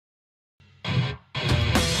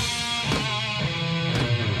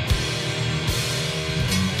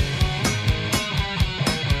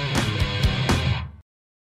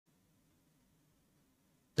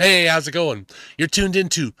Hey, how's it going? You're tuned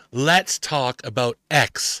into Let's Talk About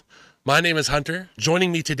X. My name is Hunter.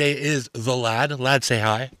 Joining me today is the lad. Lad, say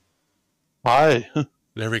hi. Hi.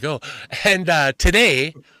 There we go. And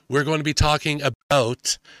today we're going to be talking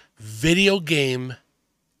about video game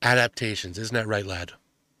adaptations. Isn't that right, lad?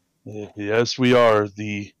 Yes, we are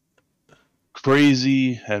the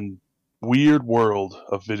crazy and weird world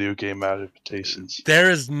of video game adaptations.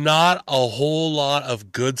 There is not a whole lot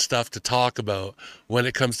of good stuff to talk about when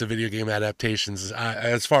it comes to video game adaptations,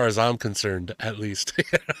 as far as I'm concerned, at least.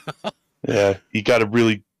 Yeah, you got to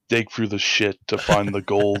really dig through the shit to find the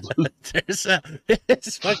gold.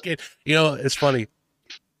 It's fucking, it's funny.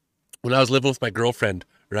 When I was living with my girlfriend,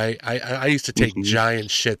 right, I used to take Mhm. giant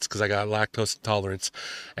shits because I got lactose intolerance.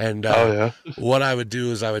 And Oh yeah. what I would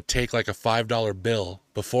do is I would take like a $5 bill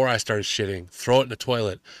before I started shitting, throw it in the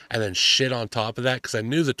toilet, and then shit on top of that because I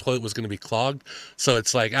knew the toilet was going to be clogged. So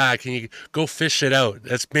it's like, can you go fish it out?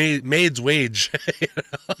 That's maid's wage.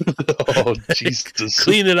 Oh Jesus.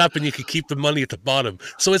 Clean it up and you can keep the money at the bottom.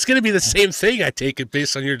 So it's going to be the same thing, I take it,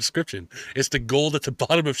 based on your description. It's the gold at the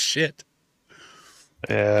bottom of shit.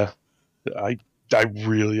 Yeah, I I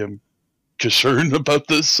really am concerned about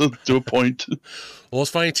this to a point. Well,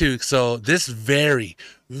 it's funny too. So this very,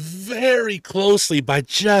 very closely by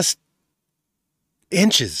just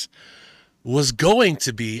inches was going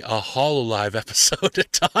to be a HoloLive episode to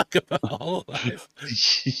talk about HoloLive.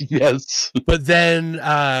 Yes. But then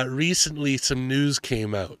recently some news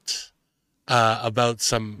came out about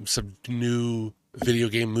some new video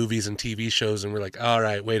game movies and TV shows, and we're like, all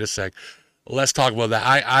right, wait a sec. Let's talk about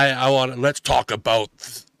that. Let's talk about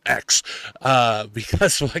X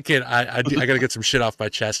because fucking I gotta get some shit off my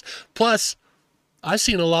chest. Plus, I've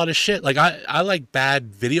seen a lot of shit. Like I like bad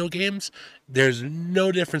video games. There's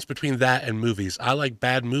no difference between that and movies. I like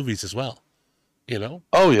bad movies as well. You know?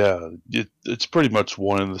 Oh yeah. It's pretty much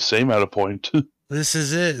one and the same at a point. This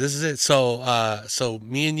is it. This is it. So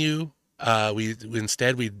me and you, we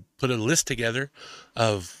instead we put a list together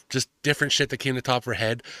of just different shit that came to the top of our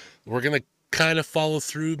head. We're gonna kind of follow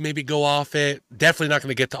through, maybe go off it. Definitely not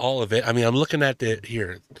gonna get to all of it. I mean, I'm looking at it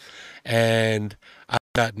here, and I've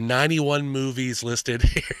got 91 movies listed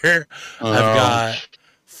here. I've Um, got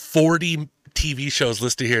 40 TV shows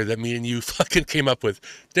listed here that me and you fucking came up with.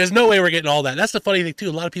 There's no way we're getting all that. That's the funny thing too.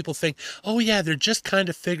 A lot of people think, oh yeah, they're just kind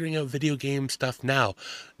of figuring out video game stuff now.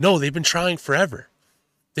 No, they've been trying forever.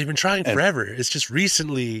 They've been trying and forever. It's just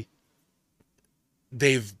recently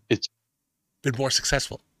they've it's been more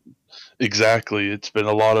successful. exactly. It's been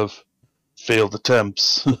a lot of failed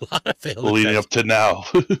attempts A lot of failed leading attempts. up to now.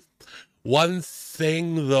 One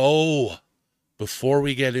thing though, before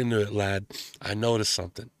we get into it, lad, I noticed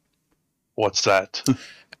something. What's that?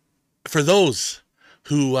 For those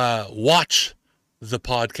who watch the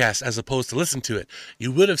podcast as opposed to listen to it,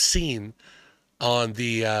 you would have seen on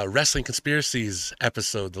the Wrestling Conspiracies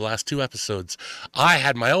episode, the last two episodes, I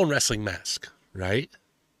had my own wrestling mask, right?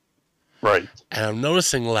 Right. And I'm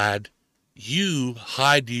noticing, lad, you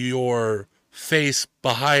hide your face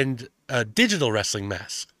behind a digital wrestling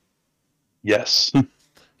mask. Yes.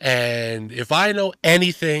 And if I know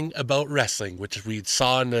anything about wrestling, which we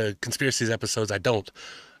saw in the Conspiracies episodes, I don't,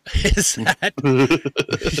 is that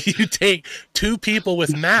you take two people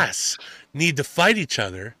with masks need to fight each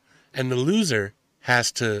other, and the loser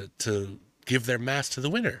has to give their mask to the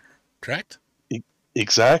winner. Correct?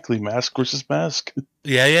 Exactly. Mask versus mask.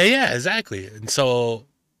 Yeah, exactly. And so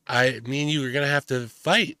me and you are gonna have to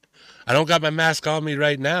fight. I don't got my mask on me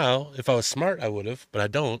right now. If I was smart, I would have, but I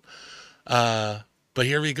don't. But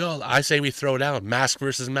here we go. I say we throw down mask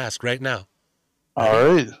versus mask right now. All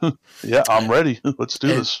Ready? right. Yeah, I'm ready. Let's do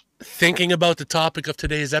And this. thinking about the topic of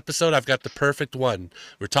today's episode, I've got the perfect one.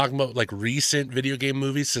 We're talking about like recent video game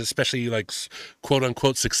movies, especially like quote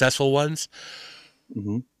unquote successful ones.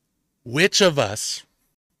 Hmm. Which of us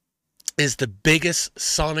is the biggest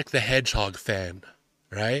Sonic the Hedgehog fan?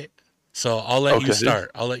 Right? So I'll let you Okay.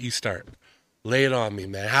 start. I'll let you start. Lay it on me,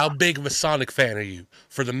 man. How big of a Sonic fan are you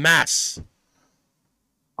for the mass?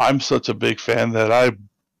 I'm such a big fan that I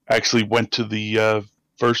actually went to the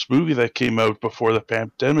first movie that came out before the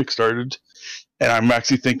pandemic started, and I'm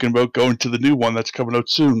actually thinking about going to the new one that's coming out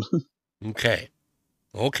soon. Okay.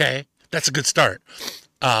 Okay. That's a good start.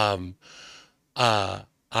 Um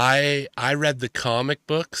I read the comic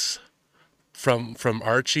books from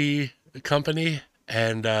Archie Company,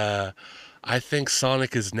 and I think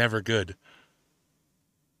Sonic is never good.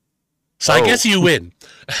 So I guess Oh, you win.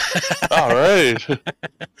 all right.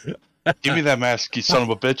 Give me that mask, you son of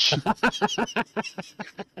a bitch.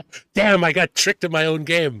 Damn, I got tricked in my own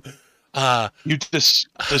game. You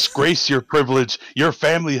disgrace your privilege, your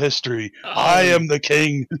family history. I Oh, am the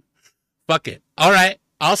king. fuck it. All right.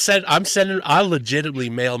 I'll legitimately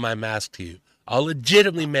mail my mask to you. I'll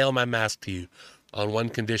legitimately mail my mask to you on one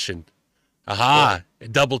condition. What? Aha.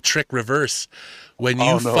 Double trick reverse. When you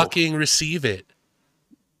Oh no. fucking receive it,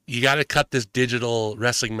 you got to cut this digital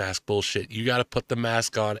wrestling mask bullshit. You got to put the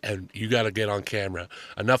mask on and you got to get on camera.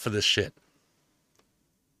 Enough of this shit.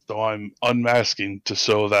 So I'm unmasking to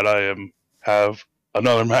show that have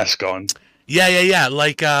another mask on. Yeah.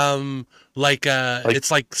 Like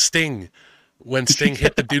It's like Sting. When Sting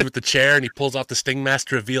hit the dude with the chair and he pulls off the Sting mask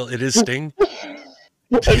to reveal it is Sting.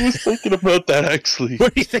 I was thinking about that actually.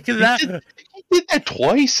 What do you think of that? He did that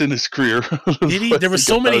twice in his career. Did he? There were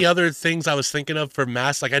so many other things I was thinking of for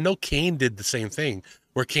masks. Like I know Kane did the same thing,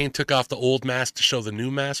 where Kane took off the old mask to show the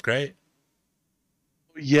new mask, right?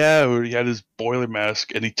 Yeah, where he had his boiler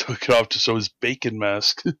mask and he took it off to show his bacon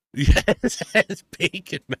mask. Yes, his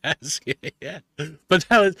bacon mask. Yeah. But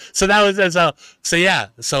that was as a so yeah.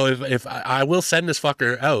 So if I will send this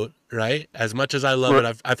fucker out, right? As much as I love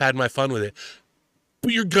it, I've had my fun with it.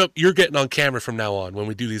 But you're getting on camera from now on when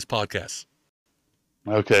we do these podcasts.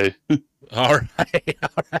 Okay. All right,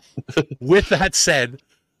 all right. With that said,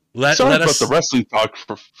 Sorry let about the us. wrestling talk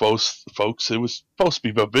for folks. It was supposed to be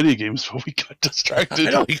about video games, but we got I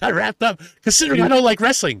distracted. know we got wrapped up. Considering I don't like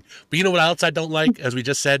wrestling, but you know what else I don't like? As we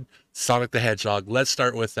just said, Sonic the Hedgehog. Let's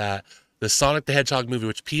start with that. The Sonic the Hedgehog movie,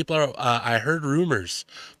 which people are. I heard rumors,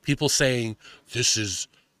 people saying this is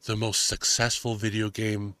the most successful video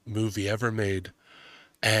game movie ever made,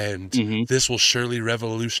 and Hmm. this will surely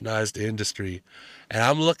revolutionize the industry. And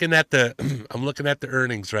I'm looking at the I'm looking at the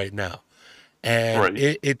earnings right now, and Right.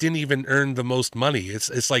 it didn't even earn the most money.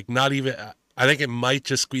 It's like not even. I think it might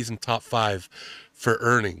just squeeze in top 5 for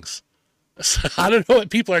earnings. So I don't know what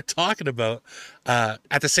people are talking about.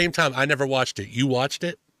 At the same time, I never watched it. You watched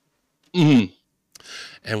it, Hmm.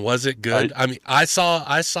 and was it I good? I mean, I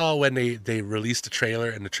saw when they released the trailer,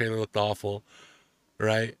 and the trailer looked awful,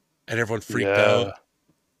 right? And everyone freaked out. yeah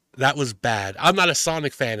That was bad. I'm not a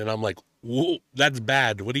Sonic fan, and I'm like, whoa, that's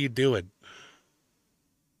bad. What are you doing?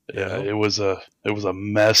 You yeah. know? It was a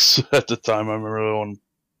mess at the time. I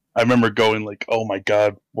remember going like, "Oh my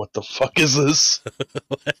god, what the fuck is this?"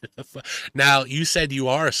 Now you said you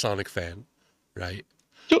are a Sonic fan, right?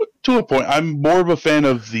 To a point, I'm more of a fan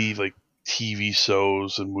of the like TV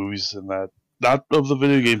shows and movies and that, not of the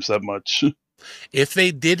video games that much. If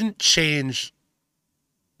they didn't change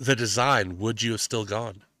the design, would you have still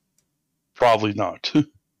gone? Probably not.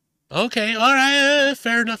 Okay, all right,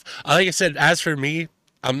 fair enough. Like I said, as for me,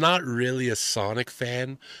 I'm not really a Sonic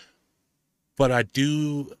fan, but I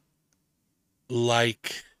do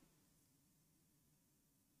like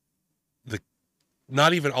the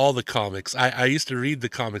not even all the comics. I used to read the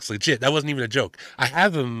comics legit. That wasn't even a joke. I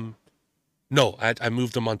have them. No, I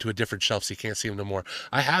moved them onto a different shelf so you can't see them no more.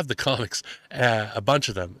 I have the comics, a bunch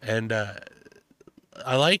of them, and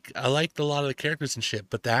I liked a lot of the characters and shit,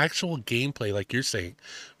 but the actual gameplay, like you're saying,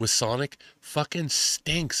 with Sonic, fucking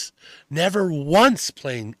stinks. Never once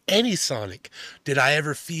playing any Sonic did I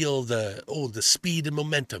ever feel the speed and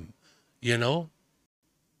momentum, you know?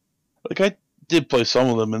 Like I did play some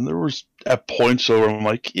of them, and there was at points where I'm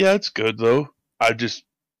like, "Yeah, it's good though." I'm just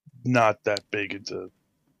not that big into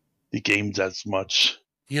the games as much.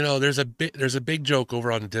 There's a big joke over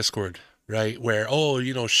on the Discord, right? Where, oh,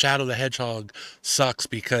 Shadow the Hedgehog sucks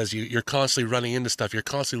because you're constantly running into stuff, you're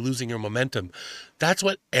constantly losing your momentum. That's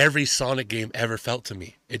what every Sonic game ever felt to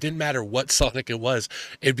me. It didn't matter what Sonic it was.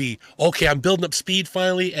 It'd be, okay, I'm building up speed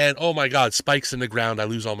finally, and oh my god, spikes in the ground, I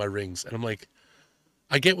lose all my rings. And I'm like,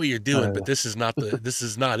 I get what you're doing, but Uh, this is not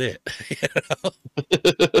it. You know?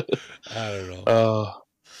 I don't know. uh,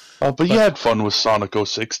 but you But had fun with Sonic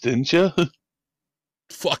 06, didn't you?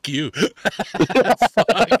 fuck you.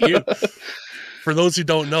 Fuck you. For those who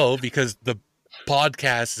don't know, because the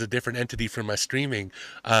podcast is a different entity from my streaming,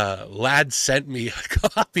 Lad sent me a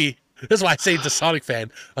copy. That's why I say he's a Sonic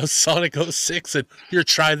fan of Sonic 06, and here,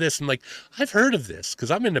 try this. I'm like, I've heard of this because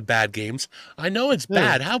I'm into bad games. I know it's Yeah.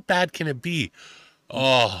 bad. How bad can it be?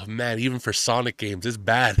 Oh man, even for Sonic games, it's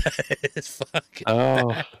bad. It's fucking Oh,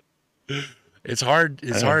 bad. It's hard.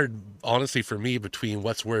 It's yeah. hard, honestly, for me between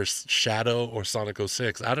what's worse, Shadow or Sonic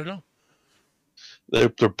 06. I don't know. They're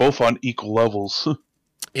both on equal levels.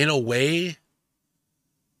 In a way,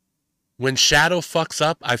 when Shadow fucks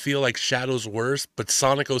up, I feel like Shadow's worse, but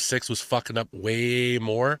Sonic 06 was fucking up way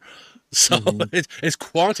more. So Hmm. it's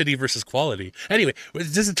quantity versus quality. Anyway,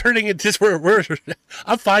 this is turning into this. We're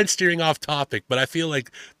I'm fine steering off topic, but I feel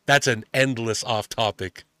like that's an endless off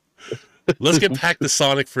topic. Let's get back to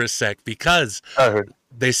Sonic for a sec because All right.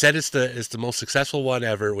 They said it's the most successful one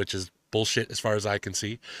ever, which is bullshit as far as I can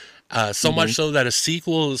see. So much so that a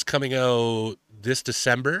sequel is coming out this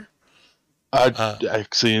December.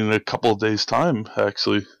 Actually, in a couple of days' time,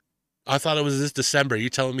 actually. I thought it was this December. You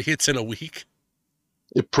telling me it's in a week?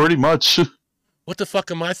 It pretty much. What the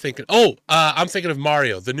fuck am I thinking? Oh, I'm thinking of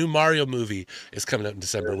Mario. The new Mario movie is coming out in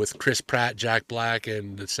December with Chris Pratt, Jack Black,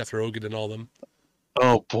 and Seth Rogen and all them.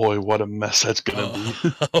 Oh boy, what a mess that's gonna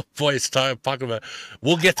be. Oh boy, it's time talking about.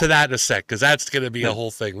 We'll get to that in a sec because that's going to be a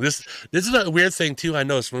whole thing. This is a weird thing too. I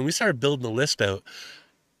noticed when we started building the list out,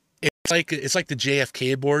 it's like the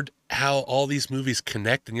JFK board. How all these movies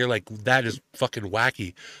connect, and you're like, that is fucking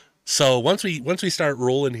wacky. So once we start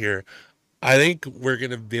rolling here, I think we're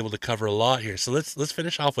gonna be able to cover a lot here. So let's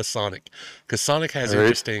finish off with Sonic, because Sonic has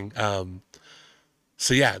interesting.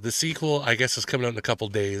 So yeah, the sequel I guess is coming out in a couple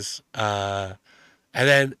days, and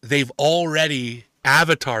then they've already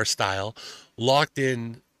Avatar style locked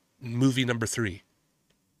in movie number 3.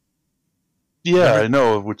 Yeah, I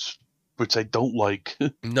know, which I don't like.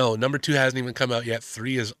 No, number 2 hasn't even come out yet.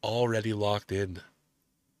 3 is already locked in.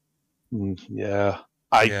 Yeah.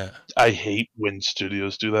 Yeah. I hate when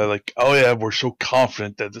studios do that. Like, oh yeah, we're so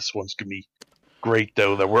confident that this one's gonna be great,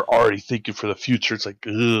 though, that we're already thinking for the future. It's like,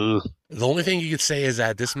 ugh. The only thing you could say is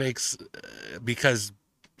that this makes, because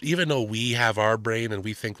even though we have our brain and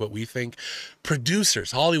we think what we think,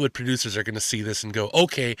 Hollywood producers are going to see this and go,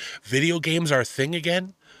 okay, video games are a thing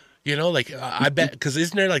again. You know, like I bet, because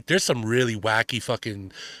isn't there like, there's some really wacky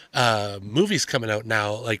fucking movies coming out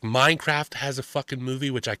now. Like Minecraft has a fucking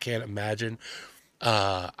movie, which I can't imagine.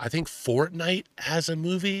 I think Fortnite has a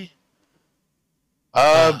movie.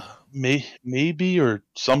 Maybe, or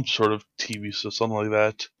some sort of TV show, something like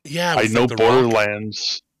that. Yeah, I know like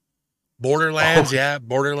Borderlands. Yeah,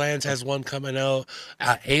 Borderlands has one coming out.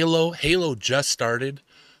 Halo just started.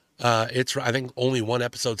 It's, I think only one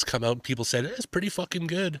episode's come out and people said it's pretty fucking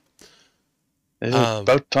good.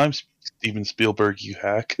 About time, Steven Spielberg, you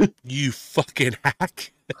hack. You fucking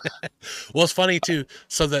hack. Well, it's funny too.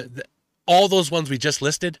 So all those ones we just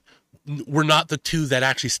listed were not the 2 that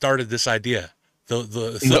actually started this idea.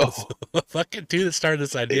 The fucking 2 that started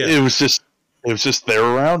this idea. It was just there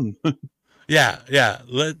around. Yeah.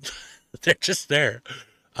 They're just there.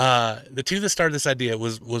 The 2 that started this idea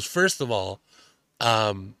was first of all,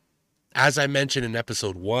 as I mentioned in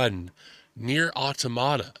episode 1, Nier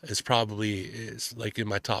Automata is like in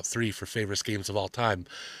my top 3 for favorite games of all time.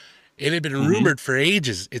 It had been rumored for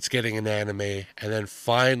ages it's getting an anime, and then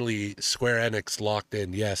finally Square Enix locked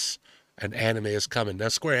in, yes, an anime is coming. Now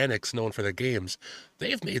Square Enix, known for their games,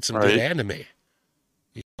 they've made some good anime.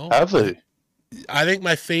 You know? Have they? I think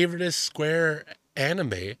my favorite Square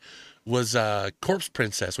anime was Corpse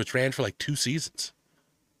Princess, which ran for like 2 seasons.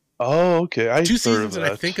 Oh, okay. 2 seasons and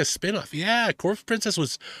I think a spinoff. Yeah, Corpse Princess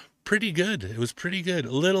was pretty good. It was pretty good.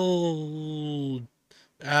 A little,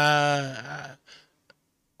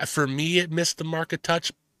 for me, it missed the mark a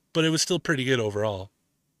touch, but it was still pretty good overall.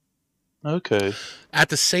 Okay. At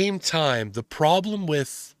the same time, the problem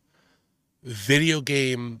with video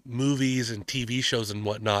game movies and TV shows and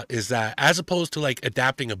whatnot is that, as opposed to like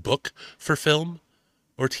adapting a book for film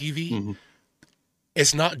or TV,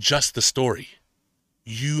 it's not just the story.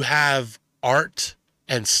 You have art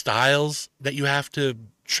and styles that you have to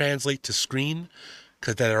translate to screen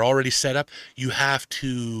because that are already set up. You have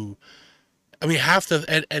to,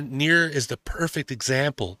 and Nier is the perfect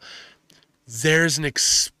example. There's an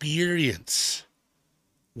experience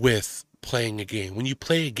with playing a game. When you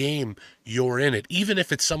play a game, you're in it, even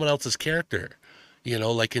if it's someone else's character. You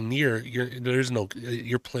know, like in Nier,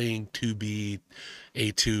 you're playing 2B,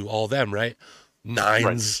 A2, all them, right?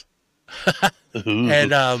 Nines. Right.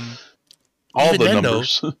 And all the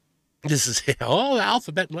numbers. This is all the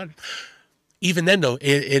alphabet and letters. Even then, though,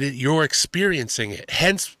 you're experiencing it.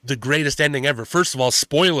 Hence, the greatest ending ever. First of all,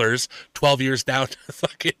 spoilers. 12 years down the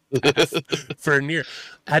fucking path for Nier.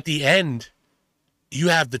 At the end, you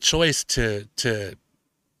have the choice to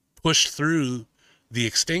push through the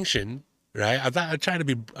extinction. Right? I'm trying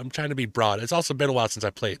to be broad. It's also been a while since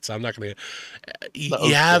I played, so I'm not gonna.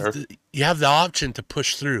 You have the option to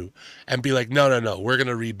push through and be like, no, we're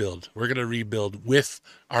gonna rebuild. We're gonna rebuild with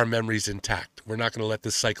our memories intact. We're not gonna let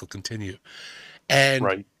this cycle continue.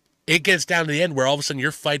 And it gets down to the end where all of a sudden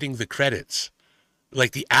you're fighting the credits,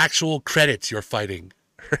 like the actual credits you're fighting,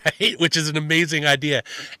 right? Which is an amazing idea.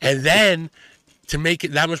 And then to make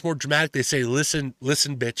it that much more dramatic, they say, listen,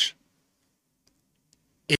 bitch.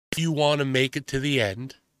 If you want to make it to the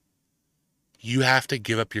end, you have to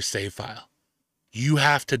give up your save file. You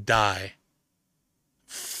have to die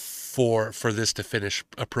for this to finish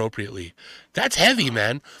appropriately. That's heavy,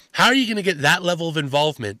 man. How are you going to get that level of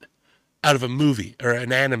involvement out of a movie or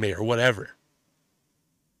an anime or whatever?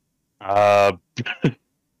 Uh,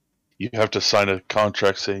 you have to sign a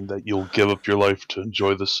contract saying that you'll give up your life to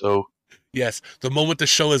enjoy the show. Yes, the moment the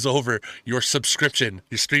show is over, your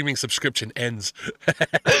streaming subscription ends.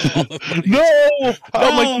 No, how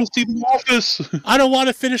am I No, going to see The Office? I don't want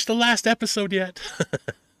to finish the last episode yet.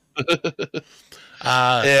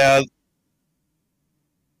 Yeah,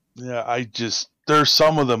 yeah. There's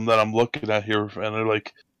some of them that I'm looking at here, and they're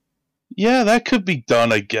like, yeah, that could be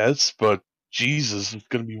done, I guess, but Jesus, it's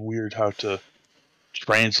going to be weird how to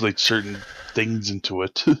translate certain things into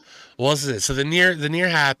it. What was it? So the near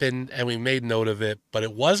happened, and we made note of it, but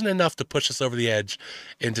it wasn't enough to push us over the edge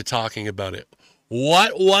into talking about it.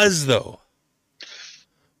 What was though?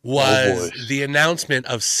 Was the announcement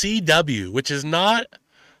of CW, which is not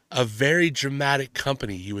a very dramatic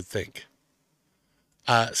company, you would think.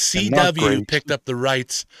 CW picked up the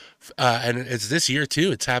rights, and it's this year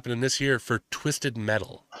too. It's happening this year for Twisted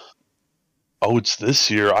Metal. Oh, it's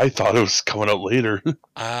this year. I thought it was coming out later.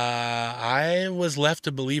 I was left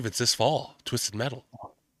to believe it's this fall. Twisted Metal.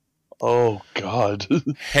 Oh God.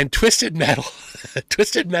 And Twisted Metal,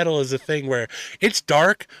 Twisted Metal is a thing where it's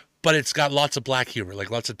dark, but it's got lots of black humor,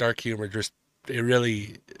 like lots of dark humor. Just it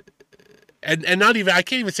really, and not even I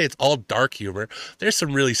can't even say it's all dark humor. There's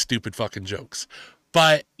some really stupid fucking jokes,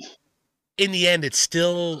 but in the end, it's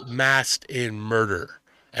still masked in murder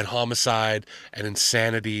and homicide and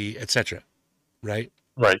insanity, etc. Right?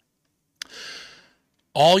 Right.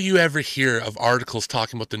 All you ever hear of articles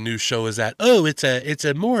talking about the new show is that, oh, it's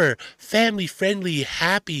a more family friendly,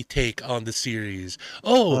 happy take on the series.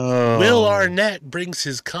 Oh, Will Arnett brings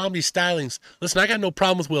his comedy stylings. Listen, I got no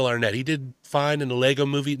problem with Will Arnett. He did fine in the Lego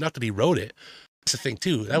Movie. Not that he wrote it. That's the thing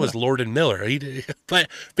too. That was Lord and Miller. He did, but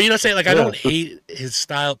you know what I'm saying? Like, I don't hate his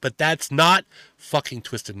style, but that's not fucking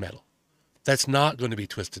Twisted Metal. That's not going to be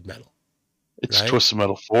Twisted Metal. It's right? Twisted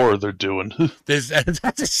Metal 4 they're doing. That's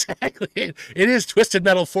exactly it. It is Twisted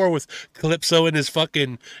Metal 4 with Calypso and his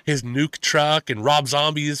nuke truck, and Rob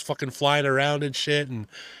Zombie is fucking flying around and shit, and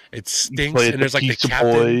it stinks. And there's like the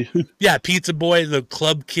captain. Boy. Yeah, Pizza Boy, the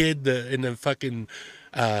club kid, in the fucking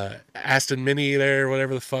Aston Mini there,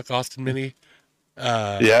 whatever the fuck, Austin Mini.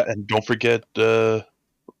 Yeah, and don't forget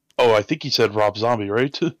I think he said Rob Zombie,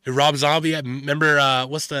 right? Rob Zombie. Remember,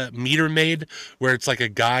 what's the Meter Maid, where it's like a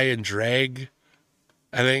guy in drag?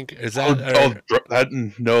 I think is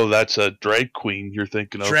that. No, that's a drag queen you're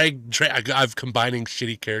thinking of. I'm combining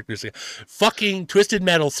shitty characters. Fucking Twisted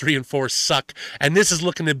Metal 3 and 4 suck, and this is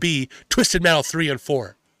looking to be Twisted Metal 3 and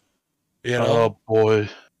 4. You know? Oh boy.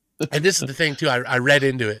 And this is the thing too. I read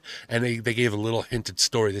into it, and they gave a little hinted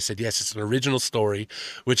story. They said, yes, it's an original story,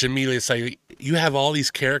 which immediately is like, you have all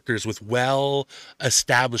these characters with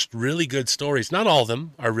well-established, really good stories. Not all of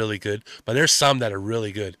them are really good, but there's some that are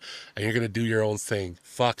really good, and you're gonna do your own thing.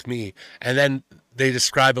 Fuck me. And then they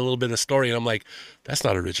describe a little bit of story, and I'm like, that's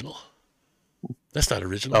not original. That's not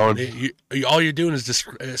original. Oh. All you're doing is just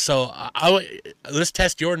let's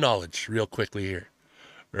test your knowledge real quickly here.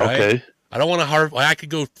 Right? Okay. I don't want to I could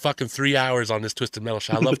go fucking 3 hours on this Twisted Metal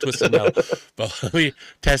show. I love Twisted Metal. But let me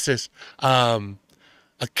test this. A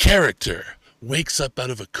character wakes up out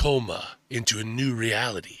of a coma into a new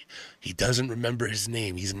reality. He doesn't remember his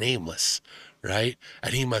name. He's nameless, right?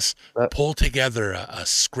 And he must pull together a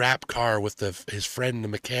scrap car with his friend, the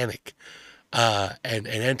mechanic, and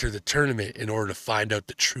enter the tournament in order to find out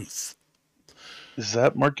the truth. Is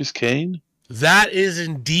that Marcus Kane? That is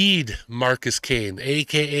indeed Marcus Kane,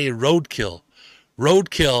 a.k.a. Roadkill.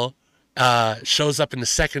 Roadkill shows up in the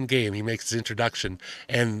second game. He makes his introduction.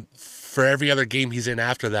 And for every other game he's in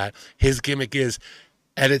after that, his gimmick is,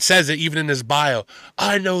 and it says it even in his bio,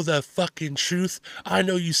 I know the fucking truth. I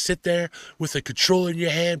know you sit there with a controller in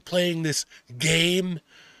your hand playing this game,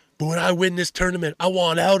 but when I win this tournament, I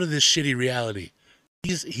want out of this shitty reality.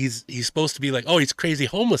 He's supposed to be like, oh, he's a crazy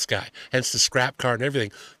homeless guy, hence the scrap car and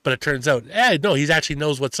everything. But it turns out, no, he actually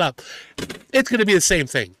knows what's up. It's going to be the same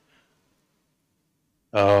thing.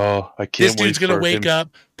 Oh, I can't wait. This dude's going to wake up,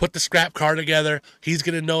 put the scrap car together. He's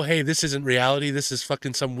going to know, hey, this isn't reality. This is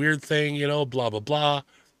fucking some weird thing, blah, blah, blah.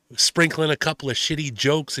 Sprinkling a couple of shitty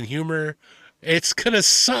jokes and humor. It's going to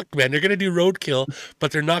suck, man. They're going to do Roadkill,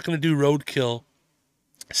 but they're not going to do Roadkill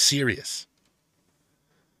serious.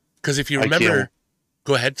 Because if you remember...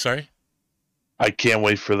 Go ahead, sorry. I can't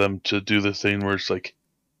wait for them to do the thing where it's like,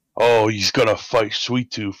 oh, he's going to fight Sweet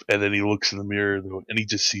Tooth, and then he looks in the mirror, and he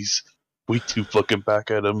just sees Sweet Tooth looking back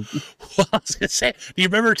at him. Well, I was going to say, do you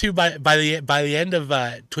remember, too, by the end of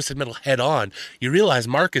Twisted Metal Head On, you realize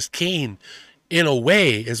Marcus Kane in a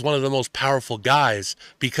way, is one of the most powerful guys,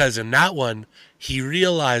 because in that one, he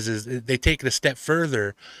realizes they take it a step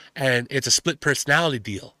further, and it's a split personality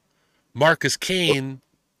deal. Marcus Kane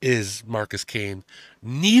is Marcus Kane.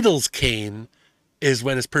 Needles Kane is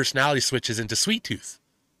when his personality switches into Sweet Tooth,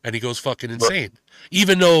 and he goes fucking insane.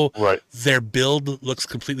 Even though Right. their build looks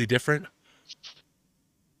completely different.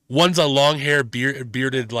 One's a long hair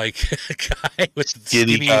bearded like guy with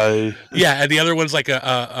Skinny guy. yeah, and the other one's like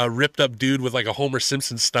a ripped up dude with like a Homer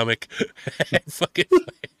Simpson stomach, and fucking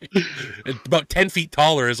about 10 feet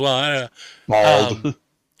taller as well. Bald.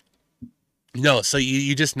 No, so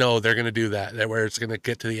you just know they're gonna do that where it's gonna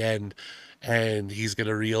get to the end, and he's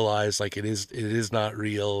gonna realize like it is not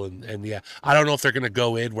real, and yeah, I don't know if they're gonna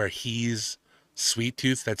go in where he's Sweet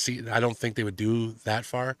Tooth. I don't think they would do that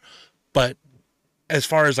far, but as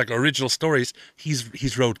far as like original stories, he's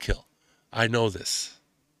roadkill. I know this.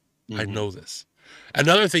 I know this.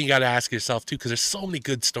 Another thing you got to ask yourself too, because there's so many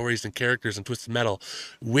good stories and characters in Twisted Metal.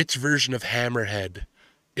 Which version of Hammerhead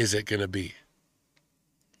is it gonna be?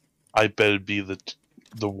 I bet it'd be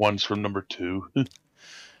the ones from number 2.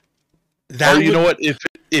 That you know what? If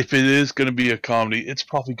it is going to be a comedy, it's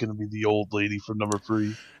probably going to be the old lady from number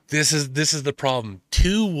 3. This is the problem.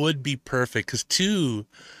 2 would be perfect because 2,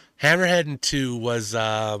 Hammerhead and 2 was it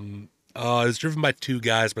was driven by 2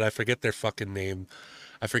 guys, but I forget their fucking name.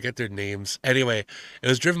 I forget their names. Anyway, it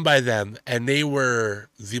was driven by them, and they were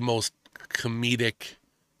the most comedic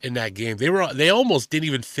in that game. They almost didn't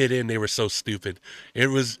even fit in. They were so stupid. It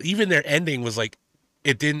was, even their ending was like,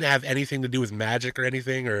 it didn't have anything to do with magic or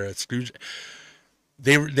anything or a Scrooge.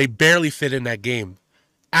 They barely fit in that game.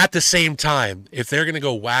 At the same time, if they're gonna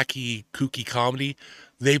go wacky, kooky comedy,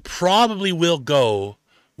 they probably will go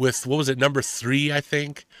with, what was it, number 3? I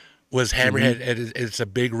think was Hammerhead. It's a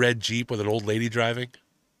big red Jeep with an old lady driving.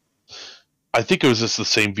 I think it was just the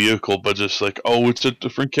same vehicle, but just like, oh, it's a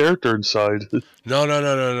different character inside. No.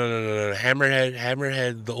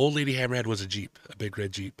 Hammerhead. The old lady Hammerhead was a Jeep, a big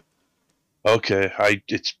red Jeep. Okay,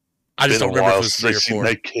 it's I just been don't a remember if while it was since 3 I've or seen 4.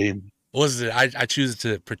 that game. What was it? I choose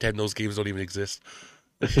to pretend those games don't even exist.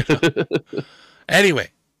 Anyway,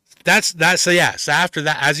 that's so yeah. So after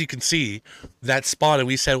that, as you can see, that spawned, and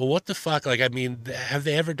we said, well, what the fuck? Like, I mean, have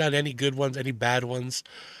they ever done any good ones, any bad ones?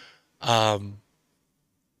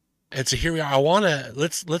 And so here we are.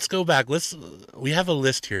 Let's go back. We have a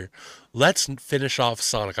list here. Let's finish off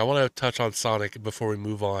Sonic. I want to touch on Sonic before we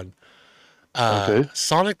move on. Okay.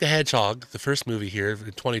 Sonic the Hedgehog, the first movie here in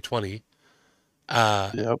 2020,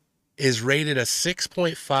 Yep. is rated a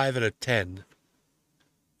 6.5 out of 10,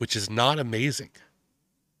 which is not amazing.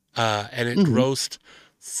 And it grossed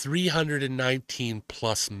 319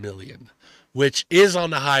 plus million, which is on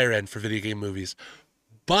the higher end for video game movies,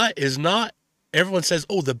 but is not. Everyone says,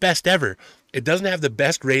 oh, the best ever. It doesn't have the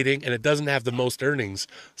best rating, and it doesn't have the most earnings.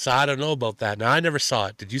 So I don't know about that. Now, I never saw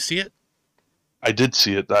it. Did you see it? I did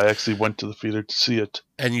see it. I actually went to the theater to see it.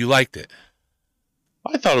 And you liked it?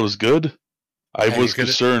 I thought it was good. I was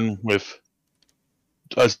concerned with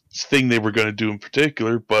a thing they were going to do in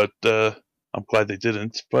particular, but I'm glad they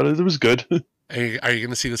didn't. But it was good. Are you going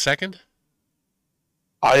to see the second?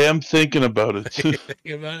 I am thinking about it.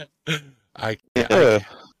 Thinking about it? Yeah.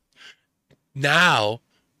 Now,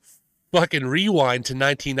 fucking rewind to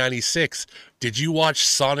 1996. Did you watch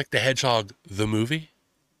Sonic the Hedgehog, the movie?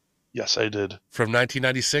 Yes, I did. From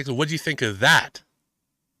 1996? What do you think of that?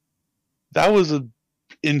 That was an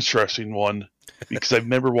interesting one because I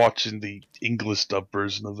remember watching the English dub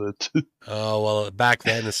version of it. Oh, well, back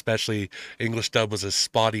then, especially, English dub was a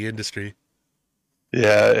spotty industry.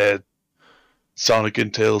 Yeah, and Sonic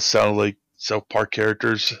and Tails sounded like South Park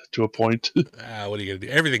characters to a point. What are you going to do?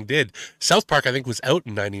 Everything did. South Park, I think, was out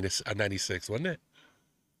in 96, wasn't it?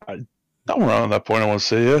 I'm around that point, I want to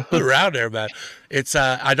say, yeah. Around there, man. It's,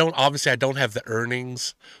 I don't have the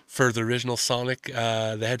earnings for the original Sonic,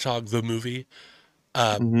 the Hedgehog, the movie.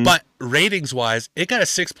 But ratings-wise, it got a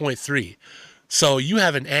 6.3. So you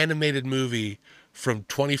have an animated movie from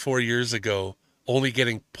 24 years ago only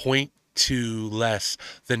getting 0.2 less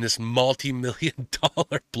than this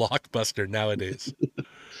multi-million-dollar blockbuster nowadays.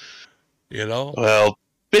 You know? Well,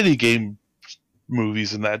 video game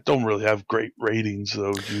movies and that don't really have great ratings,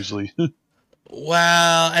 though, usually.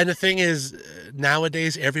 Well, and the thing is,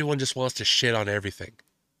 nowadays, everyone just wants to shit on everything.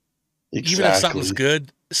 Exactly. Even if something's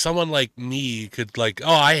good, someone like me could like,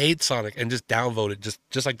 oh, I hate Sonic, and just downvote it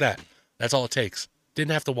just like that. That's all it takes.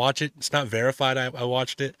 Didn't have to watch it. It's not verified I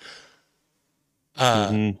watched it.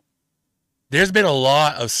 There's been a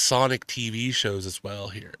lot of Sonic TV shows as well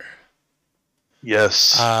here.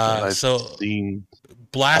 Yes. I've so seen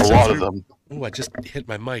blasting a lot through, of them. Oh, I just hit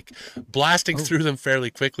my mic. Blasting through them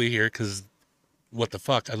fairly quickly here because what the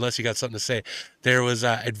fuck, unless you got something to say. There was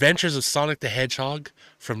Adventures of Sonic the Hedgehog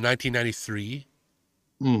from 1993.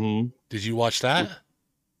 Mm-hmm. Did you watch that?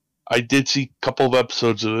 I did see a couple of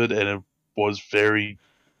episodes of it, and it was very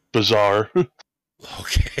bizarre.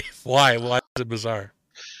 Okay. Why? Why is it bizarre?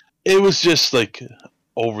 It was just like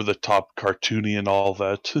over the top cartoony and all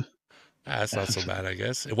that. That's not so bad, I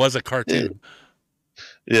guess. It was a cartoon.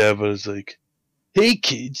 Yeah, but it's like, hey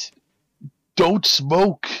kids, don't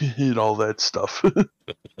smoke and all that stuff.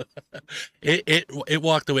 It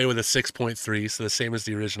walked away with a 6.3, so the same as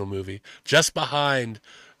the original movie, just behind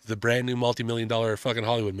the brand new multi-million-dollar fucking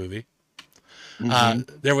Hollywood movie.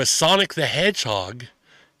 Mm-hmm. There was Sonic the Hedgehog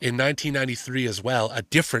in 1993 as well, a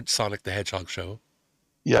different Sonic the Hedgehog show.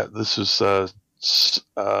 Yeah, this is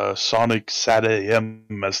Sonic Sat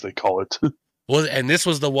AM, as they call it. Well, and this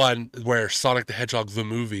was the one where Sonic the Hedgehog the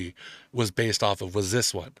movie was based off of. Was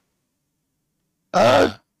this one?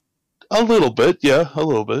 A little bit, yeah, a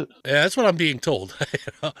little bit. Yeah, that's what I'm being told.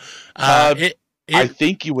 I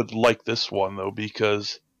think you would like this one though,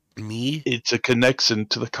 because me. it's a connection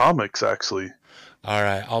to the comics, actually. All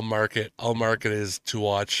right, I'll mark it. I'll mark it as to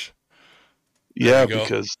watch. Yeah,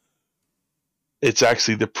 because it's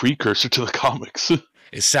actually the precursor to the comics.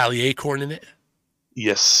 Is Sally Acorn in it?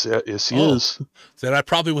 Yes, yes, he is. Then I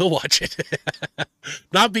probably will watch it.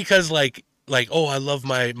 Not because like oh, I love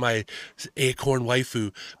my Acorn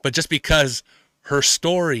waifu, but just because her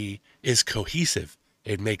story is cohesive.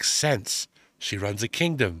 It makes sense. She runs a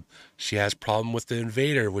kingdom. She has problem with the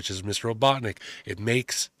invader, which is Mr. Robotnik. It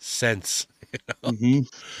makes sense.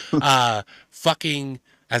 Fucking,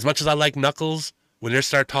 as much as I like Knuckles, when they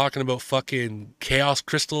start talking about fucking chaos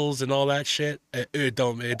crystals and all that shit, it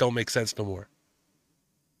don't make sense no more.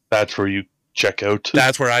 That's where you check out.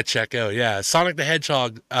 That's where I check out. Yeah, Sonic the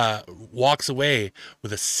Hedgehog walks away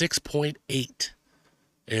with a 6.8.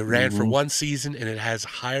 It ran for one season, and it has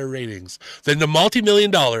higher ratings than the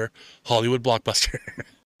multi-million-dollar Hollywood blockbuster.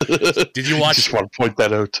 Did you watch? Just want to point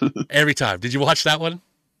that out every time. Did you watch that one?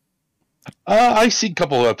 I seen a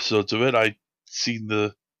couple of episodes of it. I seen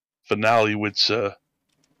the finale, which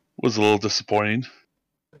was a little disappointing.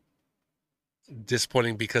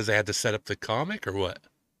 Disappointing because they had to set up the comic, or what?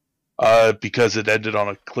 Because it ended on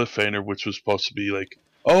a cliffhanger, which was supposed to be like,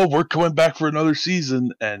 "Oh, we're coming back for another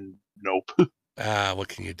season," and nope. What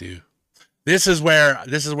can you do? This is where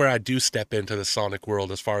I do step into the Sonic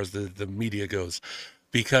world as far as the media goes.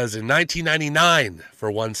 Because in 1999,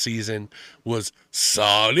 for one season, was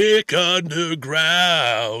Sonic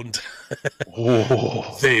Underground.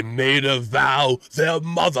 Oh. They made a vow their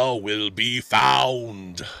mother will be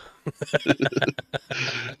found.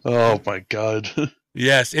 Oh my god.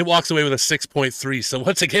 Yes, it walks away with a 6.3. So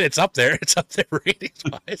once again, it's up there. It's up there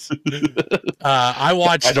ratings-wise.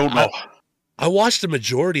 I don't know. I watched the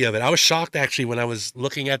majority of it. I was shocked, actually, when I was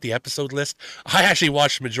looking at the episode list. I actually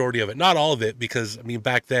watched the majority of it. Not all of it, because, I mean,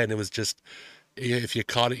 back then it was just, if you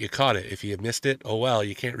caught it, you caught it. If you missed it, oh well,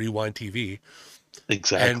 you can't rewind TV.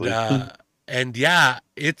 Exactly. And yeah,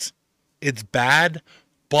 it's bad,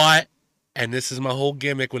 but, and this is my whole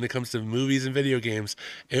gimmick when it comes to movies and video games,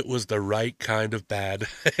 it was the right kind of bad.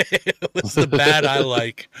 It was the bad I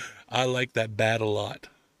like. I like that bad a lot.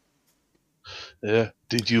 Yeah.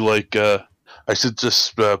 Did you like, I should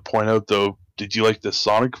just point out, though, did you like the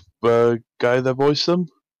Sonic guy that voiced him?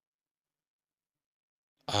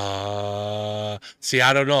 See,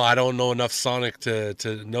 I don't know. I don't know enough Sonic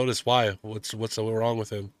to notice why. What's wrong with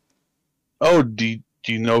him? Oh, do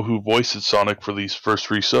you know who voiced Sonic for these first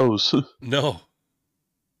 3 shows? No.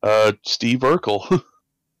 Steve Urkel.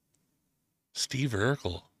 Steve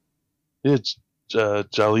Urkel? Yeah, it's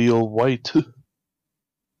Jaleel White.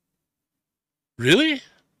 Really?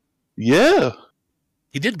 Yeah.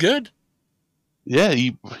 He did good. Yeah,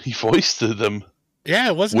 he voiced them. Yeah,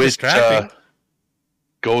 it wasn't distracting.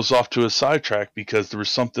 Goes off to a sidetrack because there was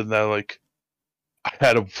something that, like, I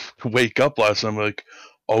had to wake up last night. I'm like,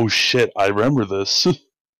 oh shit, I remember this.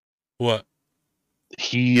 What?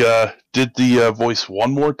 He did the voice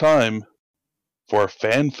one more time for a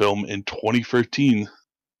fan film in 2013.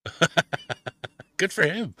 Good for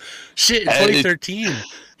him. Shit, in 2013.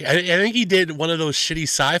 I think he did one of those shitty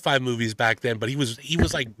sci-fi movies back then, but he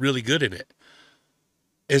was like really good in it.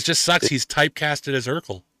 It just sucks he's typecasted as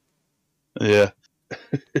Urkel. Yeah.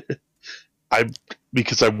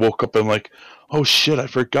 Because I woke up and like, oh shit, I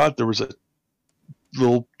forgot there was a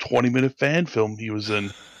little 20-minute fan film he was in.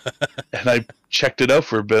 And I checked it out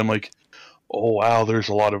for a bit. I'm like, oh wow, there's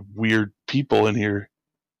a lot of weird people in here.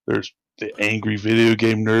 There's the angry video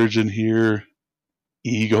game nerds in here,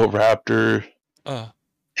 Ego Raptor,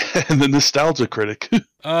 and the nostalgia critic.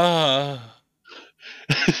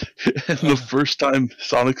 And the first time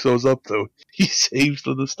Sonic shows up, though, he saves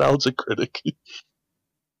the nostalgia critic. And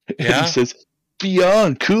he Yeah. says,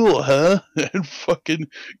 "Beyond cool, huh?" And fucking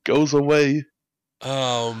goes away.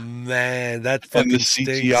 Oh man, that And the fucking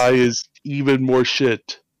stinks. CGI is even more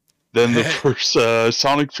shit than the first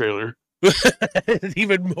Sonic trailer.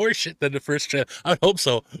 Even more shit than the first trailer. I would hope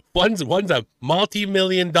so. One's a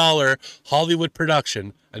multi-million-dollar Hollywood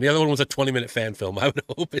production, and the other one was a 20-minute fan film. I would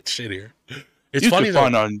hope it's shittier. It's You funny can though.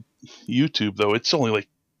 find on YouTube, though, it's only like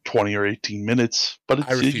 20 or 18 minutes, but I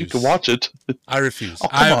it's, refuse. you can watch it. I refuse. Oh,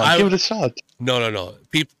 come on, give it a shot. No.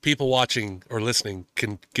 People watching or listening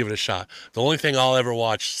can give it a shot. The only thing I'll ever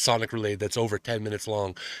watch Sonic related that's over 10 minutes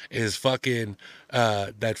long is fucking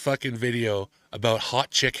that fucking video about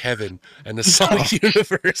Hot Chick Heaven and the Sonic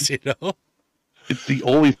universe, you know? It's the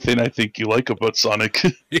only thing I think you like about Sonic.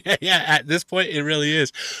 Yeah, at this point, it really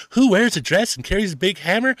is. Who wears a dress and carries a big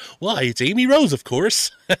hammer? Why, it's Amy Rose, of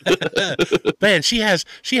course. Man, she has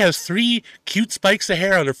 3 cute spikes of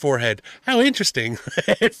hair on her forehead. How interesting.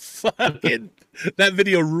 Fucking, that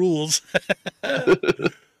video rules.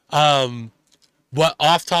 What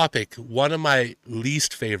off topic, one of my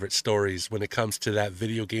least favorite stories when it comes to that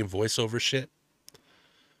video game voiceover shit.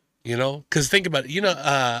 You know, because think about it. You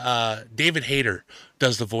know, David Hayter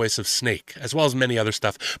does the voice of Snake, as well as many other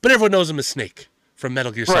stuff. But everyone knows him as Snake from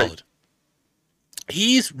Metal Gear Solid.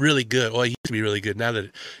 He's really good. Well, he used to be really good. Now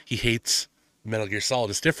that he hates Metal Gear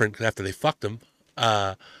Solid, it's different after they fucked him.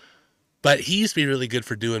 But he used to be really good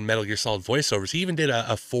for doing Metal Gear Solid voiceovers. He even did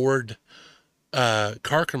a Ford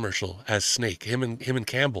car commercial as Snake. Him and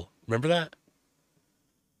Campbell. Remember that?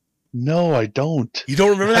 No, I don't. You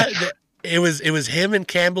don't remember that? It was him and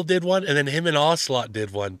Campbell did one, and then him and Ocelot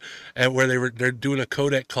did one, and where they're doing a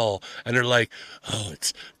codec call, and they're like, "Oh,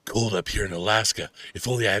 it's cold up here in Alaska. If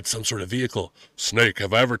only I had some sort of vehicle." Snake,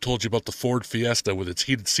 have I ever told you about the Ford Fiesta with its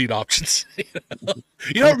heated seat options?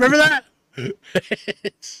 You don't remember that? Oh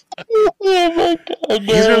my God,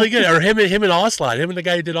 He's really good. Or him and Ocelot, him and the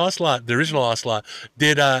guy who did Ocelot, the original Ocelot,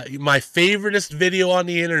 did my favoriteest video on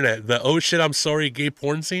the internet, the "Oh shit, I'm sorry" gay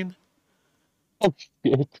porn scene. Oh,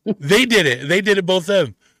 shit. They did it. They did it, both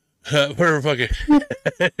them. We're fucking.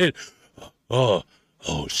 Oh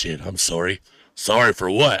shit! I'm sorry. Sorry for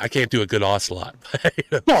what? I can't do a good Ocelot.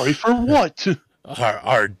 Sorry for what?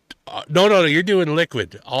 No. You're doing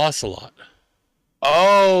Liquid Ocelot.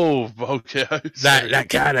 Oh, okay. That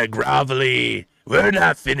kind of grovelly. We're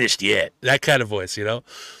not finished yet. That kind of voice, you know.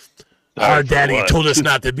 Our daddy told us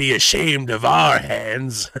not to be ashamed of our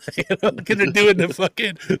hands. You know, because they're doing the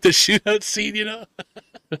shootout scene, you know.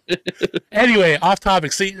 Anyway, off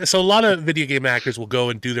topic. See, so a lot of video game actors will go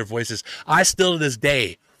and do their voices. I still to this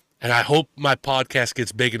day, and I hope my podcast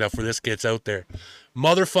gets big enough where this gets out there.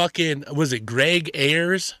 Motherfucking, was it Greg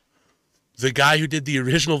Ayers? The guy who did the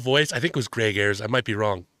original voice? I think it was Greg Ayers. I might be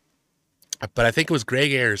wrong. But I think it was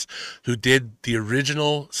Greg Ayers who did the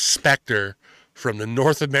original Spectre from the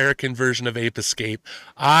North American version of Ape Escape.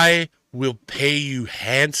 I will pay you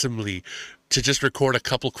handsomely to just record a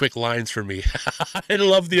couple quick lines for me. I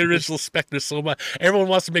love the original Spectre so much. Everyone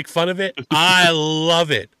wants to make fun of it. I love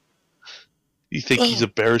it. You think he's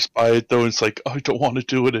embarrassed by it, though? It's like, oh, I don't want to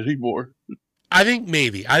do it anymore. I think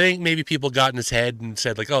maybe people got in his head and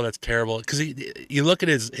said like, oh, that's terrible. Because you look at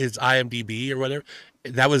his IMDb or whatever,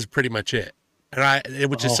 that was pretty much it. And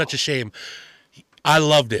which is such a shame. I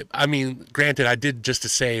loved it. I mean, granted, I did just to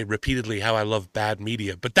say repeatedly how I love bad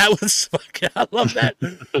media, but that was fucking, I love that.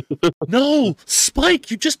 No,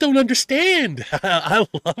 Spike, you just don't understand. I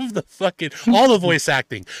love the fucking, all the voice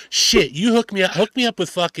acting. Shit, you hook me up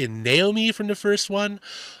with fucking Naomi from the first one.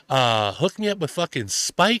 Hook me up with fucking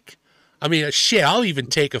Spike. I mean, shit, I'll even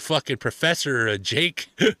take a fucking Professor or a Jake.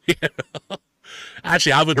 You know?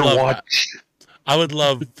 Actually, I would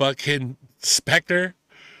love fucking Spectre,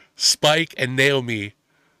 Spike, and Naomi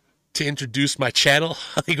to introduce my channel,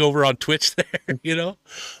 like over on Twitch there, you know?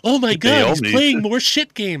 Oh my God, he's playing more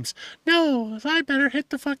shit games. No, I better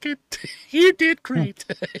hit the fucking, you did great.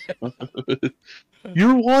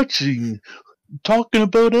 You're watching, talking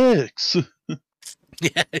about X.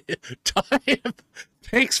 Yeah,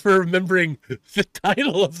 thanks for remembering the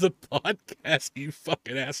title of the podcast, you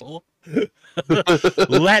fucking asshole.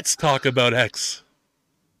 Let's talk about X.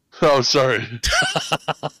 Oh, sorry.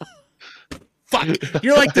 Fuck,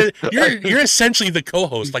 you're like you're essentially the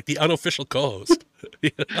co-host, like the unofficial co-host.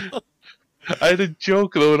 You know? I had a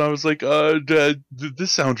joke though, and I was like,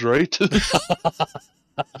 this sounds right.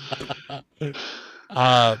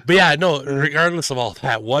 But yeah, no, regardless of all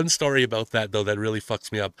that, one story about that though that really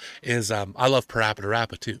fucks me up is I love Parappa the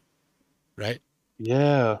Rappa too. Right?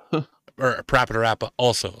 Yeah. or Parappa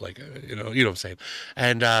also, like you know what I'm saying.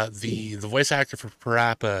 And the voice actor for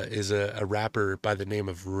Parappa is a rapper by the name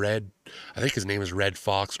of Red. I think his name is Red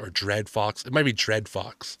Fox or Dread Fox. It might be Dread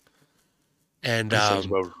Fox. And That sounds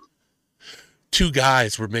about two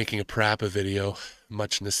guys were making a Parappa video,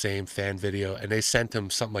 much in the same fan video, and they sent him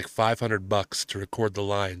something like $500 to record the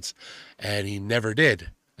lines, and he never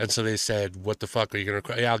did. And so they said, "What the fuck are you gonna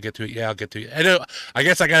record? Yeah, I'll get to it. Yeah, I'll get to it." And I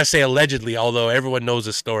guess I gotta say allegedly, although everyone knows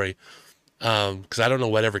the story, because I don't know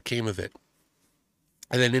whatever came of it.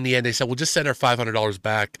 And then in the end, they said, "We'll just send our $500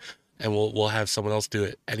 back, and we'll have someone else do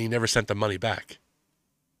it." And he never sent the money back.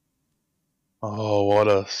 Oh, what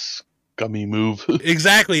a scummy move.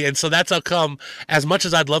 Exactly, and so that's how come. As much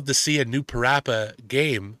as I'd love to see a new Parappa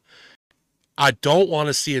game, I don't want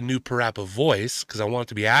to see a new Parappa voice because I want it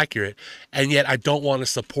to be accurate, and yet I don't want to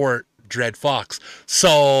support Dread Fox.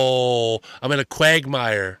 So I'm in a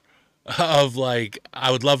quagmire of like,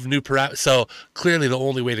 I would love new Parappa. So clearly the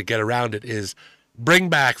only way to get around it is bring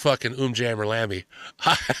back fucking Jammer Lammy.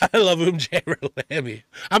 I love Jammer Lammy.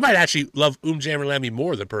 I might actually love Jammer Lammy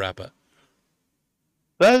more than Parappa.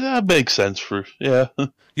 That makes sense for, yeah.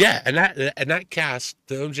 Yeah, and that cast,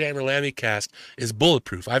 the Jammer Lammy cast, is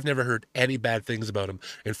bulletproof. I've never heard any bad things about them.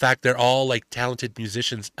 In fact, they're all like talented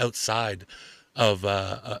musicians outside of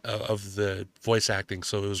the voice acting.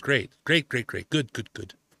 So it was great, great, good.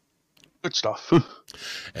 Good stuff.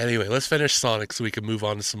 Anyway, let's finish Sonic so we can move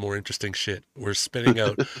on to some more interesting shit. We're spinning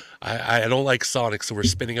out. I don't like Sonic, so we're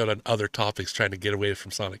spinning out on other topics, trying to get away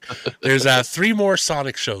from Sonic. There's 3 more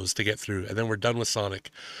Sonic shows to get through, and then we're done with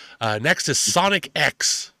Sonic. Next is Sonic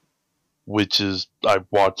X, which is I've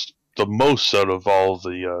watched the most out of all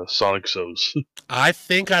the Sonic shows. I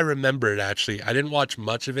think I remember it actually. I didn't watch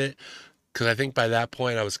much of it because I think by that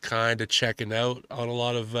point I was kind of checking out on a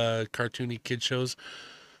lot of cartoony kid shows.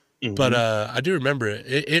 But I do remember it.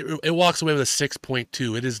 It walks away with a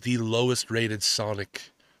 6.2. It is the lowest rated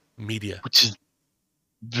Sonic media, which is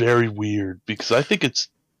very weird because I think it's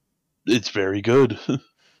very good.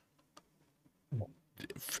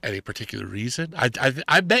 Any particular reason?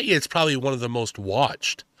 I bet you it's probably one of the most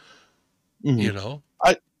watched. You know,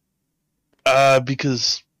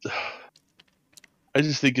 because I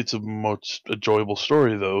just think it's a most enjoyable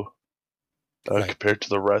story though. Right. Compared to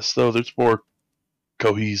the rest, though, there's more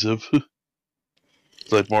cohesive.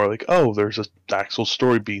 It's like more like, oh, there's an actual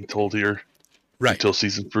story being told here. Right. Until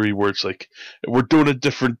season 3, where it's like, we're doing a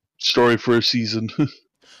different story for a season.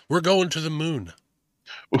 We're going to the moon.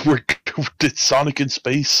 It's Sonic in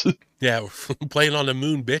space. Yeah, we're playing on the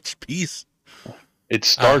moon, bitch. Peace. It's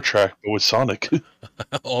Star Trek, but with Sonic.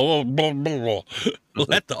 Oh,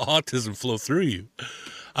 let the autism flow through you.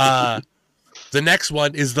 The next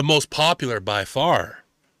one is the most popular by far.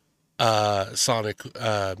 Sonic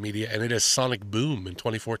media, and it is Sonic Boom in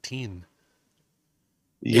 2014.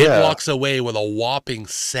 Yeah. It walks away with a whopping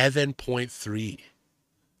 7.3.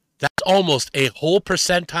 That's almost a whole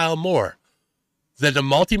percentile more than a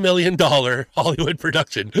multi-million-dollar Hollywood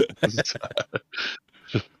production.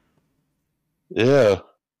 Yeah.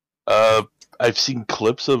 I've seen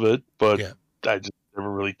clips of it, but I just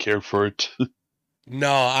never really cared for it.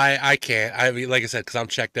 No, I can't. I mean, like I said, because I'm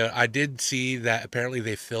checked out. I did see that apparently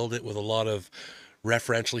they filled it with a lot of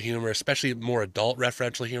referential humor, especially more adult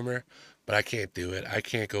referential humor. But I can't do it. I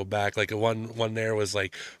can't go back. Like one there was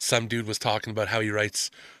like some dude was talking about how he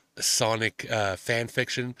writes Sonic fan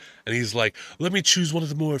fiction, and he's like, "Let me choose one of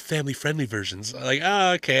the more family friendly versions." I'm like,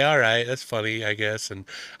 oh, okay, all right, that's funny, I guess. And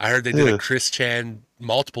I heard they did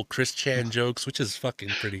multiple Chris Chan jokes, which is fucking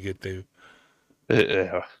pretty good too.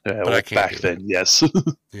 Yeah, but well, I can't back then, yes.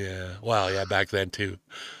 Yeah, well, yeah, back then too.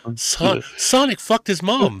 Sonic fucked his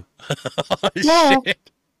mom.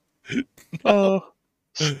 Oh,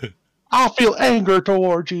 shit. I feel anger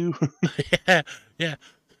towards you. Yeah.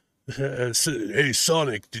 Hey,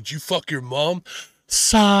 Sonic, did you fuck your mom?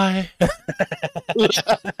 Sigh.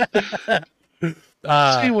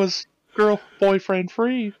 She was boyfriend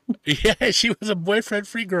free. Yeah, she was a boyfriend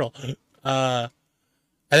free girl.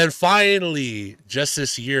 And then finally, just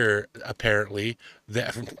this year, apparently,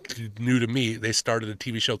 new to me, they started a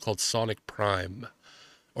TV show called Sonic Prime.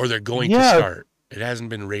 Or they're going to start. It hasn't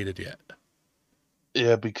been rated yet.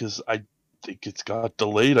 Yeah, because I think it's got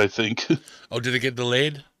delayed, I think. Oh, did it get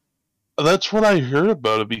delayed? That's what I heard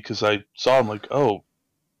about it, because I saw them like, oh.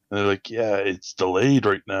 And they're like, yeah, it's delayed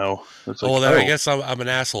right now. It's like, I guess I'm an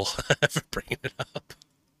asshole for bringing it up.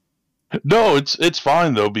 No, it's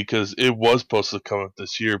fine though, because it was supposed to come out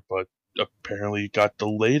this year, but apparently it got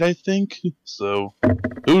delayed, I think. So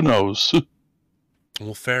who knows?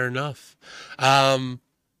 Well, fair enough.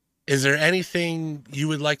 Is there anything you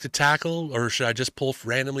would like to tackle, or should I just pull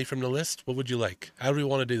randomly from the list? What would you like? How do we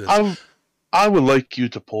want to do this? I would like you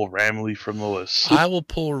to pull randomly from the list. I will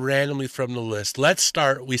pull randomly from the list. Let's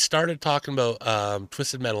start. We started talking about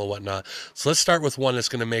Twisted Metal and whatnot. So let's start with one that's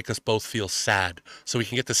going to make us both feel sad. So we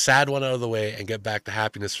can get the sad one out of the way and get back to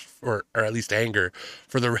happiness, or at least anger,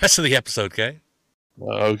 for the rest of the episode, okay?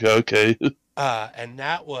 Okay. And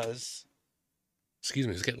that was. Excuse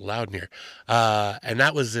me, it's getting loud in here. And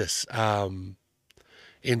that was this.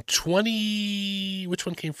 In 20. Which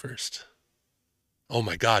one came first? Oh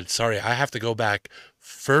my God, sorry. I have to go back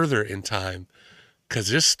further in time because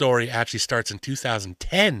this story actually starts in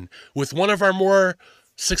 2010 with one of our more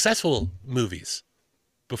successful movies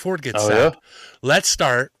before it gets sad. Yeah? Let's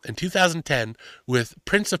start in 2010 with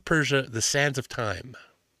Prince of Persia, The Sands of Time.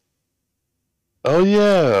 Oh,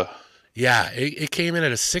 yeah. Yeah, it came in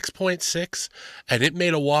at a 6.6 and it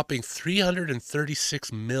made a whopping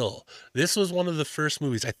 336 mil. This was one of the first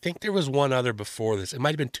movies. I think there was one other before this. It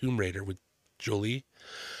might have been Tomb Raider with Jolie,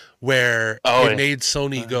 where it made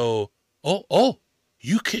Sony go, oh,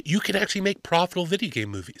 you can actually make profitable video game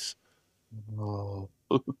movies. Oh.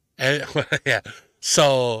 And yeah,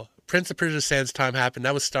 so Prince of Persia: Sands of Time happened.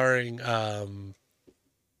 That was starring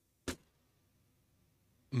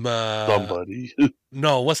Somebody.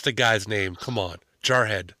 no, what's the guy's name? Come on,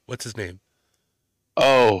 Jarhead. What's his name?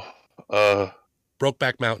 Oh,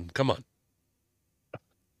 Brokeback Mountain. Come on.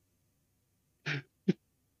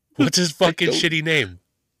 What's his fucking shitty name?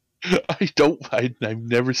 I've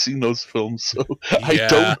never seen those films, so Yeah. I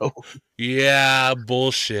don't know. Yeah,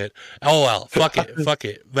 bullshit. Oh well, fuck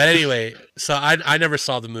it. But anyway, so I never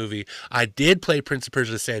saw the movie. I did play Prince of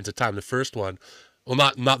Persia: Sands of Time, the first one.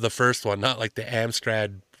 Well, not the first one, not like the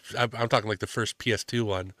Amstrad. I'm talking like the first PS2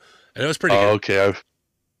 one, and it was pretty good. Okay,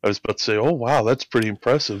 I was about to say, oh wow, that's pretty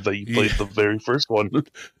impressive that you played the very first one.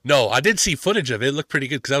 No, I did see footage of it. It looked pretty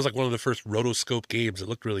good because that was like one of the first rotoscope games. It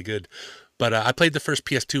looked really good. But I played the first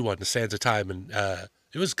PS2 one, The Sands of Time, and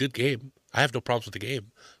it was a good game. I have no problems with the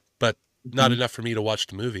game, but not enough for me to watch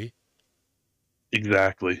the movie.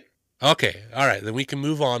 Exactly. Okay, all right, then we can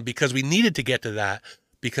move on because we needed to get to that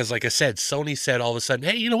because, like I said, Sony said all of a sudden,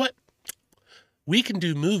 hey, you know what? We can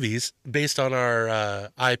do movies based on our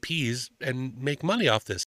IPs and make money off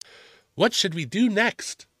this. What should we do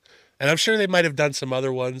next? And I'm sure they might have done some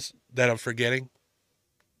other ones that I'm forgetting.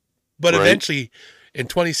 But eventually, in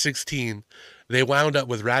 2016, they wound up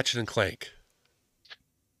with Ratchet and Clank.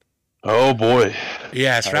 Oh boy.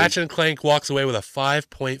 Yes, Ratchet and Clank walks away with a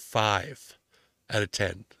 5.5 out of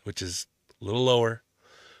 10, which is a little lower.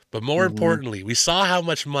 But more importantly, we saw how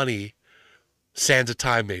much money Sands of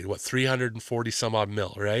Time made. What, 340 some odd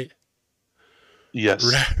mil, right?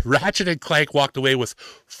 Yes. Ratchet and Clank walked away with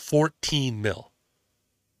 14 mil.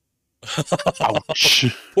 Ouch.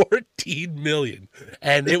 14 million.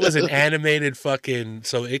 And it was an animated fucking,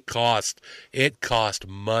 so it cost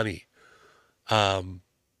money. Did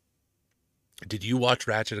you watch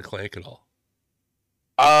Ratchet and Clank at all?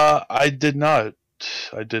 I did not.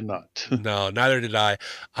 No, neither did I.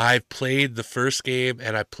 I played the first game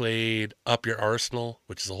and I played Up Your Arsenal,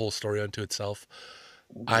 which is a whole story unto itself.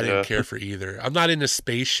 I didn't care for either. I'm not into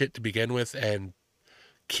space shit to begin with, and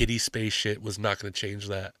kiddie space shit was not going to change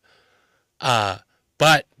that.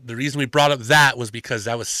 But the reason we brought up that was because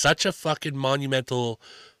that was such a fucking monumental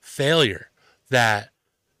failure that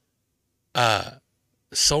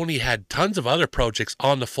Sony had tons of other projects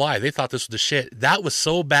on the fly. They thought this was the shit. That was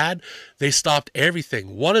so bad, they stopped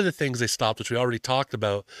everything. One of the things they stopped, which we already talked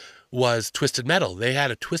about, was Twisted Metal. They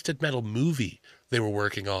had a Twisted Metal movie they were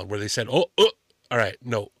working on where they said, all right,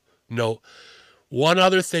 no. One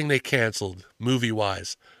other thing they canceled,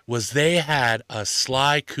 movie-wise, was they had a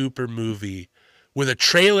Sly Cooper movie with a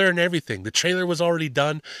trailer and everything. The trailer was already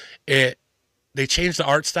done. They changed the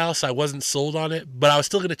art style, so I wasn't sold on it, but I was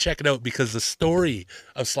still going to check it out because the story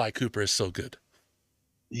of Sly Cooper is so good.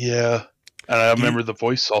 Yeah. And I remember the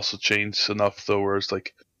voice also changed enough, though, where it's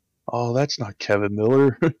like, oh, that's not Kevin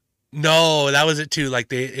Miller. No, that was it too.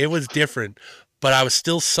 Like it was different, but I was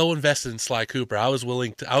still so invested in Sly Cooper. I was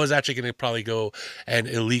actually going to probably go and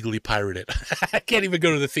illegally pirate it. I can't even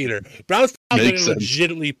go to the theater, but I was going to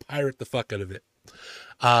legitimately pirate the fuck out of it.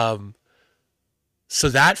 So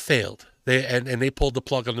that failed. They pulled the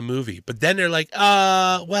plug on the movie. But then they're like,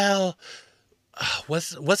 what's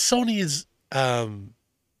Sony's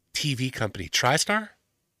TV company? TriStar?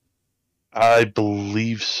 I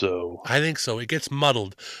believe so. I think so. It gets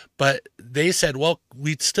muddled. But they said, well,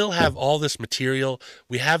 we'd still have all this material.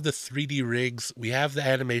 We have the 3D rigs. We have the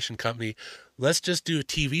animation company. Let's just do a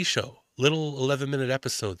TV show. Little 11-minute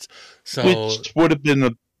episodes. So, which would have been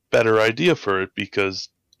a better idea for it because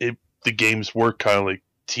it the games were kind of like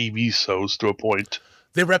TV shows to a point.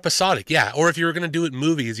 They were episodic, yeah. Or if you were going to do it in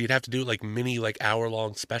movies, you'd have to do it like mini, like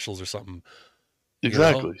hour-long specials or something, you know?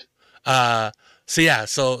 Exactly. Uh,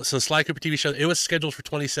 so Sly Cooper TV show, it was scheduled for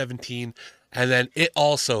 2017, and then it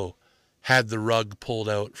also had the rug pulled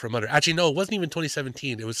out from under. Actually, no, it wasn't even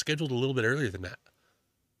 2017. It was scheduled a little bit earlier than that.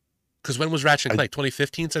 Because when was Ratchet and Clank?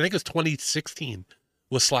 2015? So I think it was 2016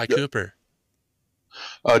 with Sly Cooper.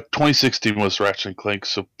 2016 was Ratchet and Clank,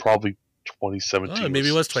 so probably 2017. Oh, maybe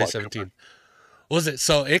it was 2017. Was it?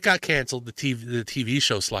 So it got canceled, the TV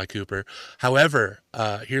show Sly Cooper. However,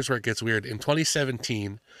 here's where it gets weird. In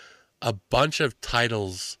 2017, a bunch of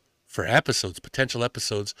titles for episodes, potential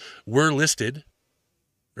episodes, were listed,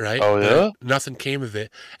 right? Oh, yeah? Nothing came of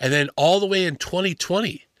it. And then all the way in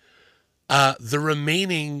 2020, the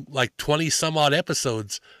remaining like 20 some odd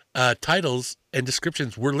episodes, titles and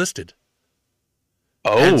descriptions were listed.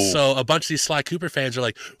 Oh. And so a bunch of these Sly Cooper fans are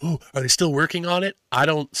like, "Ooh, are they still working on it?" I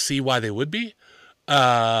don't see why they would be.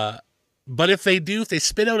 But if they do, if they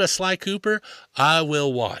spit out a Sly Cooper, I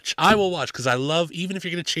will watch. I will watch because I love, even if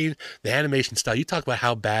you're going to change the animation style, you talk about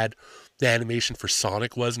how bad the animation for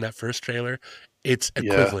Sonic was in that first trailer. It's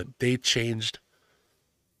equivalent. Yeah. They changed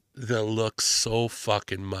the look so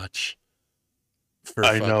fucking much.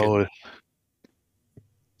 I know.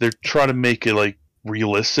 They're trying to make it like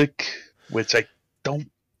realistic, which I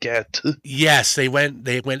don't get. Yes, they went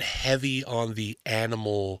heavy on the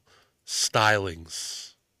animal stylings.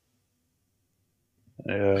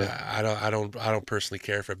 Yeah, I don't personally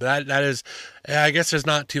care for it, but that is, I guess there's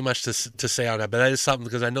not too much to say on that, but that is something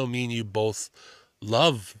because I know me and you both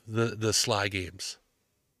love the Sly games,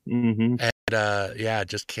 and yeah,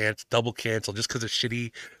 just can't double cancel just because of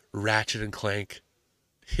shitty Ratchet and Clank.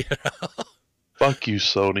 You know? Fuck you,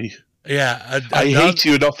 Sony. Yeah, I hate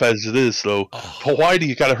you enough as it is, though. Oh, but why do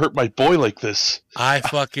you gotta hurt my boy like this? I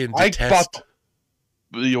fucking detest. I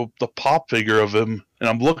bought the pop figure of him, and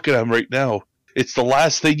I'm looking at him right now. It's the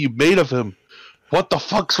last thing you made of him. What the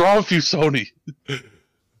fuck's wrong with you, Sony?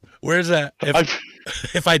 Where's that?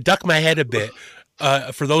 If I duck my head a bit,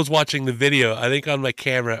 for those watching the video, I think on my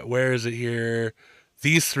camera, where is it here?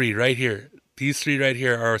 These three right here. These three right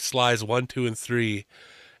here are Sli's 1, 2, and 3.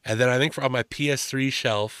 And then I think on my PS3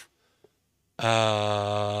 shelf,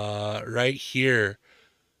 right here,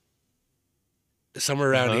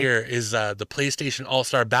 somewhere around here is the PlayStation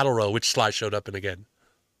All-Star Battle Royale, which Sly showed up in again.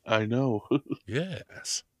 I know.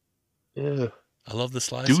 Yes. Yeah. I love the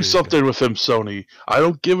Sly. Do something with him, Sony. I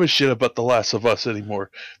don't give a shit about The Last of Us anymore.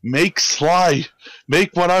 Make Sly.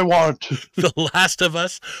 Make what I want. The Last of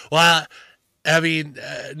Us? Well, I mean,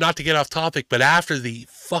 not to get off topic, but after the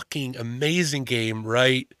fucking amazing game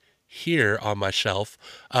right here on my shelf,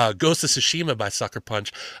 Ghost of Tsushima by Sucker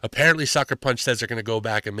Punch, apparently Sucker Punch says they're going to go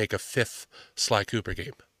back and make a 5th Sly Cooper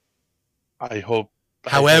game. I hope.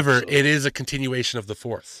 However, it is a continuation of the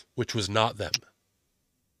 4th, which was not them.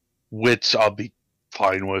 Which I'll be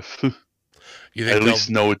fine with. You think at least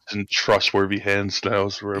know it's in trustworthy hands now.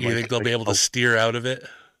 So you think they'll be able to steer out of it?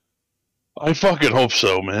 I fucking hope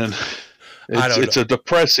so, man. It's a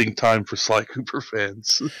depressing time for Sly Cooper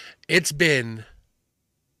fans. It's been,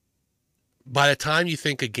 by the time you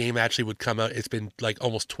think a game actually would come out, it's been like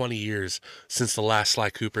almost 20 years since the last Sly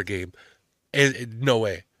Cooper game. No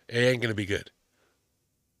way. It ain't going to be good.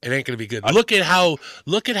 It ain't going to be good. Look at how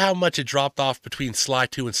much it dropped off between Sly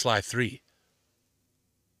 2 and Sly 3.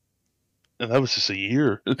 And that was just a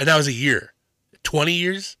year. And that was a year. 20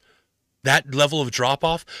 years? That level of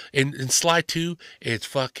drop-off? In Sly 2, it's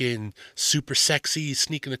fucking super sexy,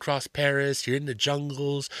 sneaking across Paris, you're in the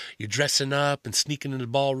jungles, you're dressing up and sneaking into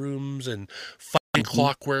ballrooms and fighting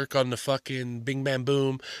clockwork on the fucking Bing Bam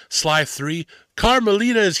Boom. Sly 3,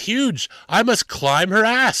 Carmelita is huge. I must climb her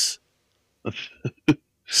ass.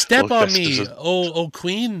 Step on me, oh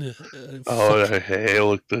queen. Hey,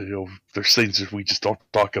 look, there's things that we just don't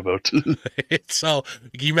talk about. So,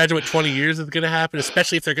 can you imagine what 20 years is going to happen,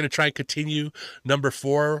 especially if they're going to try and continue number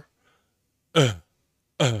 4?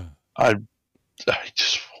 I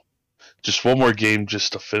just one more game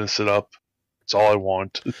just to finish it up. That's all I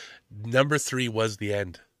want. Number 3 was the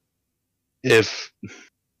end. I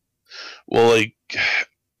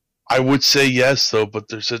would say yes, though, but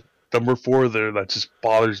there's a number 4 there that just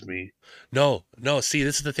bothers me. No. See,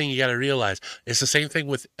 this is the thing you got to realize. It's the same thing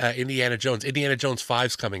with Indiana Jones. Indiana Jones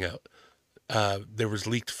 5's coming out. There was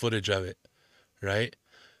leaked footage of it, right?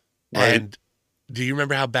 And do you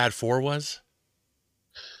remember how bad 4 was?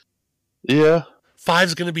 Yeah.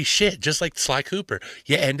 5's going to be shit, just like Sly Cooper.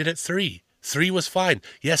 You ended at 3. 3 was fine.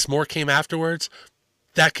 Yes, more came afterwards.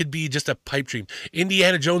 that could be just a pipe dream.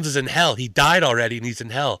 Indiana Jones is in hell. He died already, and he's in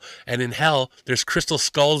hell. And in hell, there's crystal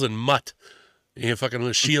skulls and mutt. And fucking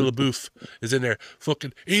Shia LaBeouf is in there.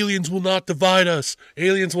 Fucking aliens will not divide us.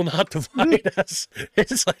 Aliens will not divide us.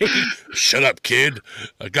 It's like, shut up, kid.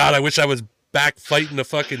 God, I wish I was back fighting the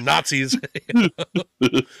fucking Nazis.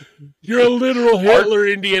 You're a literal Hitler,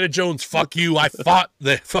 Indiana Jones. Fuck you. I fought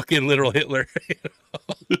the fucking literal Hitler.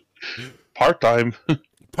 Part-time.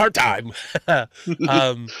 Part-time.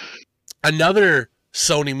 Another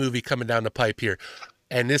Sony movie coming down the pipe here,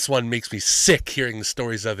 and this one makes me sick hearing the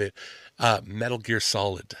stories of it. Metal Gear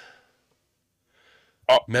Solid.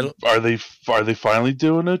 Are they finally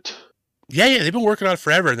doing it? Yeah, they've been working on it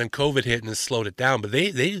forever, and then COVID hit and it slowed it down. But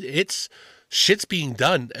it's shit's being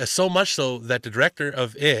done, so much so that the director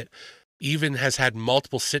of it even has had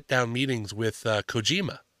multiple sit-down meetings with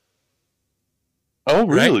Kojima. Oh,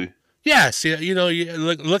 really? Right? Yeah. See, you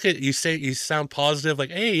look at you sound positive,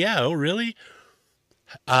 like, hey, yeah, oh, really?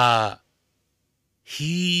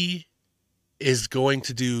 He is going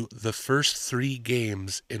to do the first 3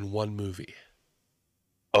 games in one movie.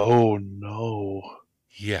 Oh, no.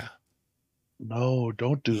 Yeah. No,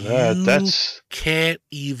 don't do that. That's can't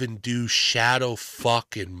even do Shadow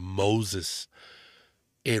fucking Moses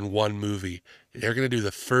in one movie. They're going to do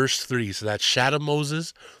the first 3. So that's Shadow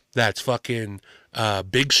Moses, that's fucking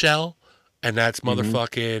Big Shell, and that's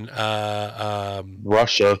motherfucking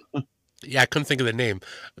Russia. Yeah, I couldn't think of the name.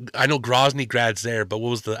 I know Grozny Grad's there, but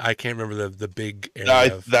what was I can't remember the big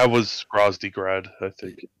area that was Grozny Grad, I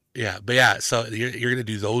think. Yeah, but yeah, so you're going to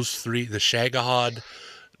do those 3, the Shagahod,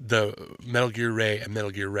 the Metal Gear Ray, and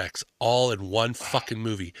Metal Gear Rex, all in one fucking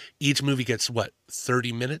movie. Each movie gets,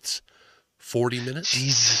 30 minutes? 40 minutes?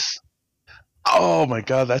 Jesus. Oh my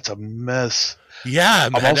God, that's a mess. Yeah,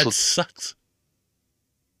 man, that sucks.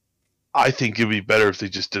 I think it'd be better if they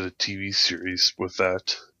just did a TV series with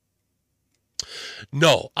that.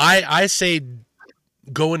 No, I say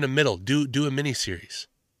go in the middle. Do a miniseries.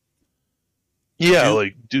 Yeah,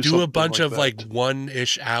 do a bunch of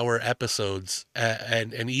 1-ish hour episodes,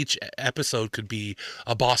 and each episode could be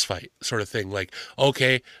a boss fight sort of thing. Like,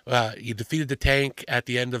 okay, you defeated the tank at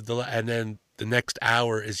the end of and then the next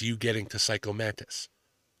hour is you getting to Psycho Mantis.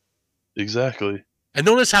 Exactly. And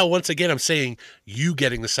notice how, once again, I'm saying you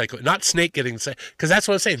getting the Psycho, not Snake getting the Psycho, because that's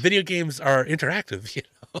what I'm saying. Video games are interactive, you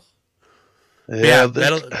know. Yeah.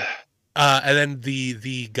 And then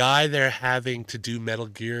the guy they're having to do Metal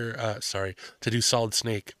Gear, to do Solid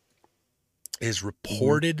Snake, is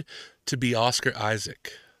reported to be Oscar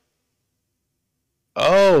Isaac.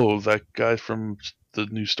 Oh, that guy from the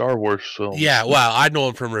new Star Wars film. Yeah, well, I know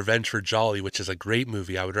him from Revenge for Jolly, which is a great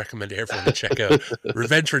movie. I would recommend everyone to check out.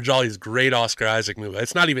 Revenge for Jolly is a great Oscar Isaac movie.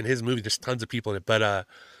 It's not even his movie. There's tons of people in it. But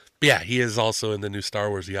yeah, he is also in the new Star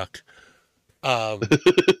Wars. Yuck.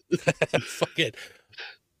 Fuck it.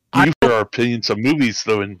 You for our opinions on movies,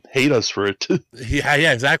 though, and hate us for it.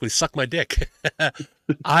 Yeah, exactly. Suck my dick.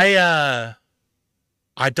 I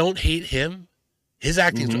don't hate him. His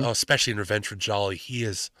acting, especially in Revenge for Jolly, he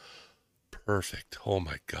is perfect. Oh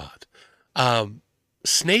my God.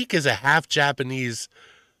 Snake is a half Japanese,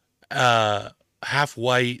 half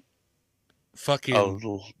white,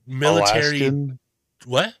 fucking military. Alaskan?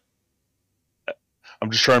 What?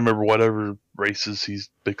 I'm just trying to remember whatever races he's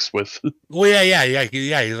mixed with. Well, yeah.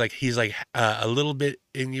 He's like a little bit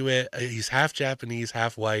Inuit. He's half Japanese,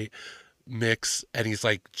 half white mix, and he's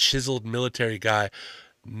like chiseled military guy.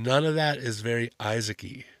 None of that is very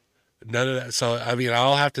Isaac-y. None of that. So I mean,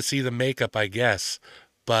 I'll have to see the makeup, I guess,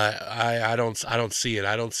 but I don't see it.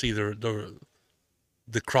 I don't see the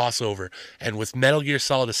crossover. And with Metal Gear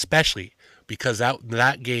Solid, especially because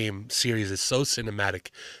that game series is so cinematic.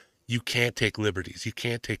 You can't take liberties. You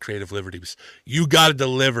can't take creative liberties. You got to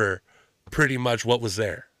deliver pretty much what was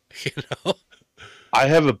there, you know? I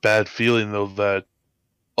have a bad feeling, though, that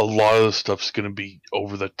a lot of the stuff's going to be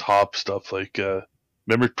over-the-top stuff. Like,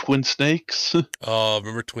 remember Twin Snakes? Oh,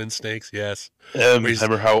 remember Twin Snakes? Yes.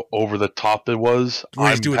 Remember how over-the-top it was?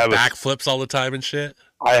 Where he's doing backflips all the time and shit?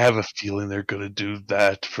 I have a feeling they're going to do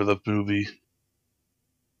that for the movie.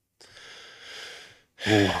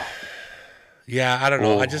 Oh. Yeah, I don't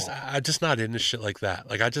know. I'm just not into shit like that.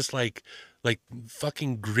 Like, I just like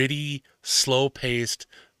fucking gritty, slow-paced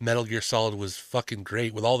Metal Gear Solid was fucking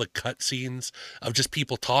great with all the cutscenes of just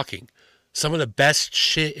people talking. Some of the best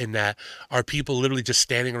shit in that are people literally just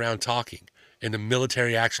standing around talking in a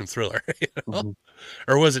military action thriller. You know?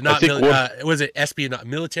 Or was it not? Was it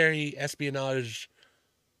military espionage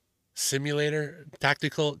simulator,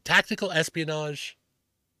 tactical espionage?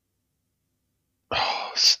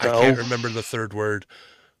 Stealth. I can't remember the third word.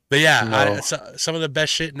 But yeah, No. some of the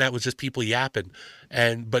best shit in that was just people yapping,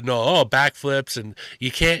 but no, oh, backflips, and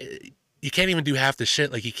you can't even do half the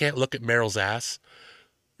shit. Like you can't look at Meryl's ass,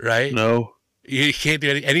 right? No. You can't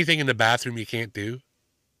do anything in the bathroom. You can't do.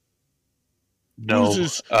 What is No.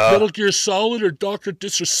 this? Metal Gear Solid or Doctor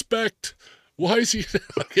Disrespect? Why is he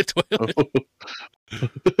toilet?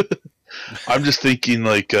 I'm just thinking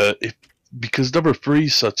like because number 3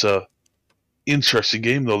 is such a interesting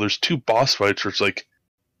game though. There's 2 boss fights where it's like,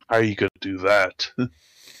 how are you gonna do that?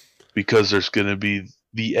 Because there's gonna be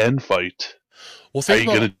the end fight. Well, How are you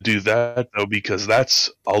gonna do that though? Because that's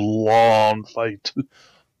a long fight.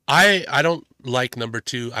 I don't like number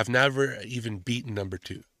 2. I've never even beaten number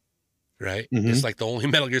 2. Right? It's like the only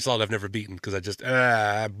Metal Gear Solid I've never beaten because I just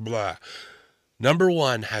blah. Number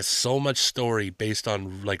 1 has so much story based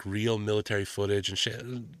on like real military footage and shit,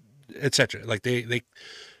 etc. Like they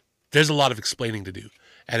there's a lot of explaining to do.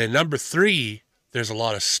 And in number 3, there's a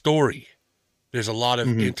lot of story. There's a lot of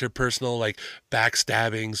interpersonal like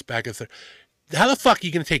backstabbings, back and forth. How the fuck are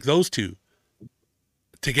you gonna take those 2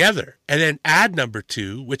 together and then add number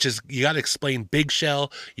 2, which is you got to explain Big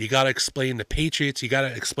Shell, you got to explain the Patriots, you got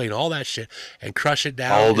to explain all that shit and crush it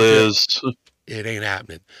down. All this, it ain't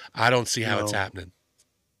happening. I don't see how it's happening.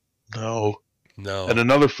 No. No. And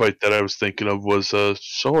another fight that I was thinking of was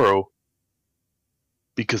Sorrow,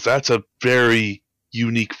 because that's a very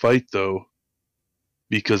unique fight though,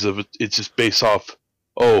 because of it's just based off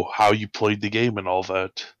how you played the game and all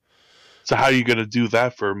that. So how are you gonna do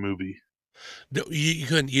that for a movie? You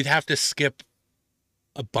couldn't. You'd have to skip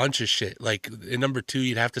a bunch of shit. Like in number 2,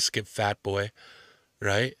 you'd have to skip Fat Boy,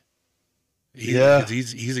 right? He's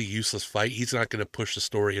a useless fight. He's not going to push the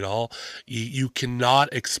story at all. You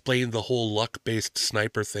cannot explain the whole luck-based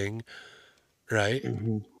sniper thing, right?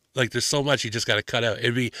 Like there's so much you just got to cut out.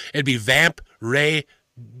 It'd be Vamp, Ray,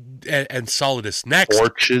 and Solidus next.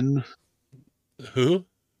 Fortune. Who?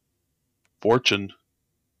 Fortune.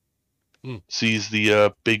 Sees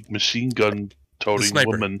the big machine gun toting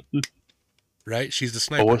woman. Right? She's the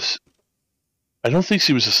sniper. I don't think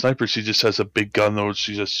she was a sniper. She just has a big gun, though.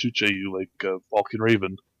 She just shoots at you like Vulcan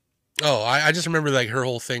Raven. Oh, I just remember like her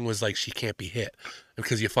whole thing was like she can't be hit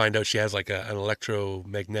because you find out she has like an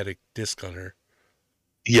electromagnetic disc on her.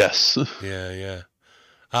 Yes. Yeah.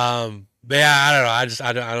 But yeah, I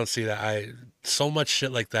don't know. I don't see that. So much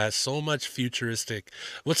shit like that. So much futuristic.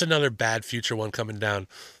 What's another bad future one coming down?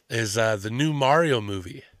 Is the new Mario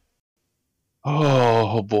movie.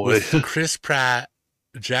 Oh boy. With Chris Pratt,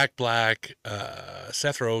 Jack Black,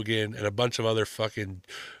 Seth Rogen, and a bunch of other fucking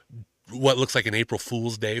what looks like an April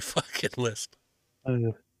Fool's Day fucking list.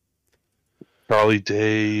 Charlie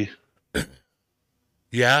Day.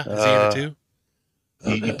 Yeah, is he in it too?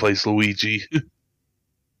 He plays Luigi.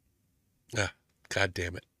 God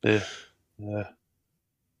damn it. Yeah.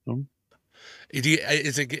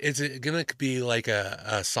 Is it gonna be like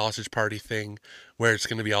a sausage party thing where it's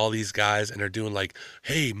gonna be all these guys and they're doing like,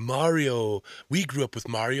 hey, Mario, we grew up with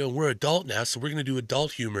Mario and we're adult now, so we're gonna do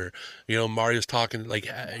adult humor. You know, Mario's talking like,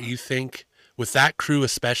 you think with that crew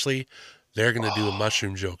especially, they're gonna do a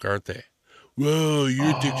mushroom joke, aren't they? Whoa,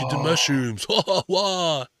 you're addicted to mushrooms.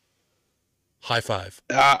 Wah. High five.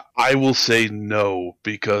 I will say no,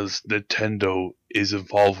 because Nintendo is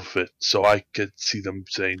involved with it, so I could see them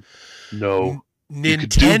saying no.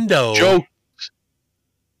 Nintendo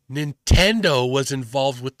was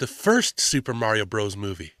involved with the first Super Mario Bros.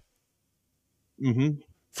 Movie.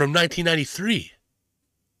 From 1993.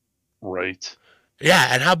 Right. Yeah,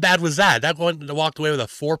 and how bad was that? That one walked away with a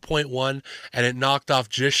 4.1, and it knocked off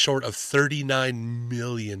just short of $39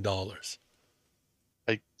 million.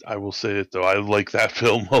 I will say it though. I like that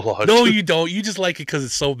film a lot. No, you don't. You just like it because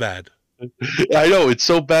it's so bad. I know it's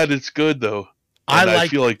so bad. It's good though. And I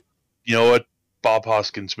feel like, you know what, Bob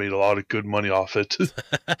Hoskins made a lot of good money off it.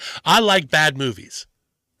 I like bad movies,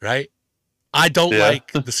 right? I don't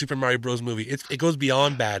like the Super Mario Bros. Movie. It goes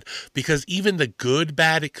beyond bad because even the good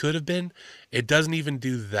bad it could have been, it doesn't even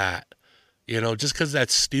do that. You know, just because that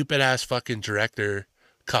stupid ass fucking director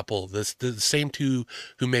couple, the same two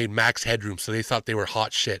who made Max Headroom, so they thought they were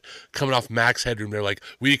hot shit. Coming off Max Headroom, they're like,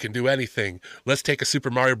 we can do anything. Let's take a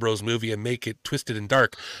Super Mario Bros. Movie and make it twisted and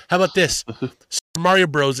dark. How about this? Super Mario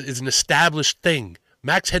Bros. Is an established thing.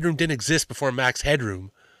 Max Headroom didn't exist before Max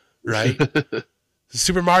Headroom, right?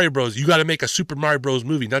 Super Mario Bros. You got to make a Super Mario Bros.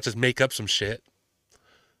 Movie, not just make up some shit.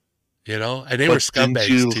 You know? And they were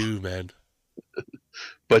scumbags too, man.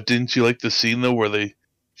 But didn't you like the scene, though, where they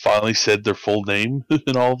finally said their full name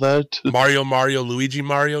and all that? Mario, Luigi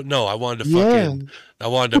Mario? No, I wanted to I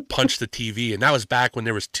wanted to punch the TV. And that was back when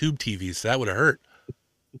there was tube TVs, so that would have hurt.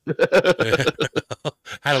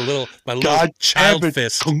 Had my little God damn child it!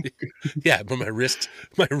 fist. Yeah, but my wrist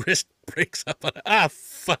breaks up on it. Ah,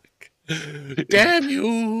 fuck. Damn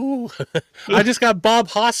you. I just got Bob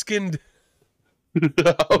Hoskins.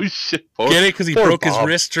 Oh shit! Get it? Because he Poor broke his Bob.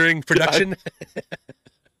 wrist during production.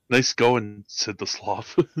 Nice going, said the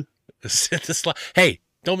sloth. Hey,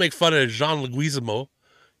 don't make fun of Jean Leguizamo.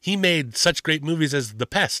 He made such great movies as The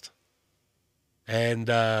Pest. And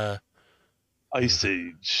Ice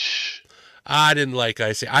Age. I didn't like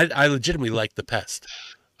Ice Age. I legitimately liked The Pest.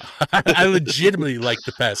 I legitimately liked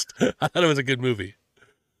The Pest. I thought it was a good movie.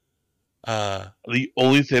 The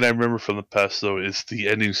only thing I remember from the past, though, is the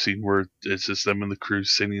ending scene where it's just them and the crew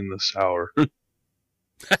singing in the shower.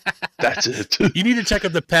 That's it. You need to check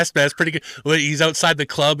out The Pest, man. It's pretty good. Well, he's outside the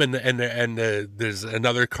club, and there's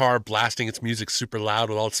another car blasting its music super loud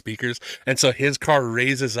with all speakers, and so his car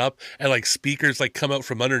raises up, and like speakers like come out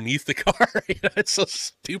from underneath the car. It's so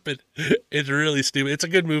stupid. It's really stupid. It's a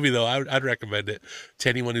good movie though. I'd recommend it to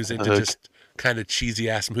anyone who's into just kind of cheesy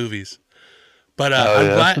ass movies. But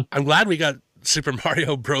I'm glad we got Super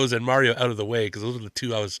Mario Bros. And Mario out of the way, because those are the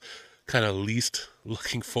two I was kind of least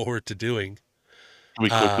looking forward to doing. Can we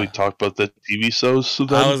quickly talk about the TV shows?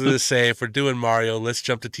 Then? I was going to say, if we're doing Mario, let's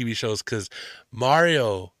jump to TV shows, because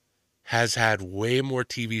Mario has had way more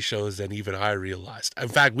TV shows than even I realized. In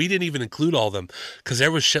fact, we didn't even include all of them, because there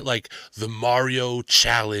was shit like the Mario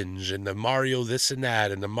Challenge and the Mario this and that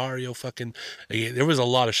and the Mario fucking... There was a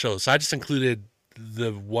lot of shows. So I just included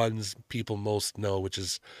the ones people most know, which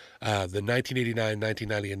is the 1989,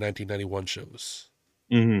 1990, and 1991 shows.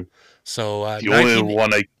 Mm-hmm. So the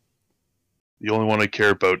only one I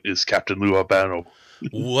care about is Captain Lou Albano.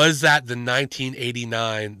 Was that the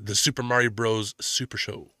 1989 the Super Mario Bros. Super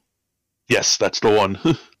Show? Yes, that's the one.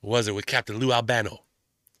 Was it with Captain Lou Albano?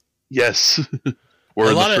 Yes. Where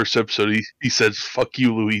in the first episode he says, "Fuck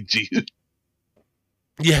you, Luigi."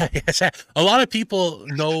 Yeah, yes. A lot of people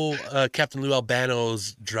know Captain Lou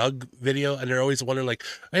Albano's drug video, and they're always wondering, like,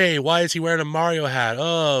 hey, why is he wearing a Mario hat?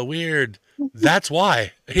 Oh, weird. That's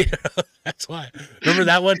why. That's why. Remember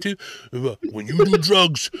that one, too? When you do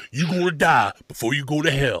drugs, you're going to die before you go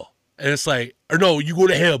to hell. And it's like, or no, you go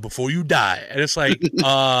to hell before you die. And it's like,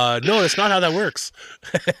 no, that's not how that works.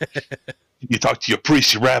 You talk to your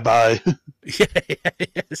priest, your rabbi. Yeah.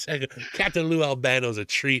 Captain Lou Albano's a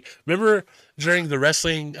treat. Remember during the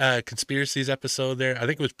wrestling conspiracies episode there? I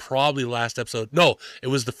think it was probably the last episode. No, it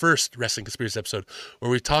was the first wrestling conspiracy episode where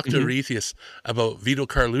we talked to Arethius about Vito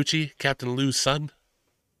Carlucci, Captain Lou's son.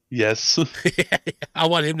 Yes. I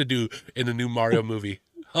want him to do in the new Mario movie.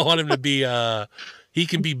 I want him to be, he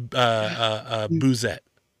can be Boozette.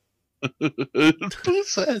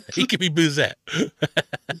 Boozette. He can be Boozette.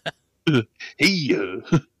 Hey,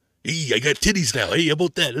 I got titties now. Hey, how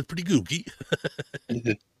about that? That's pretty gooky.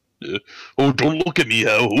 Oh, don't look at me.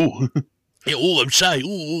 Oh, hey, I'm shy.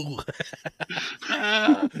 Ooh.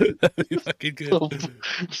 That'd be fucking good.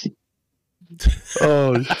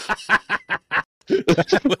 Oh.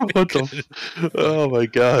 Oh my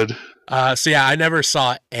god. So yeah, I never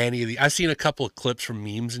saw any of the. I've seen a couple of clips from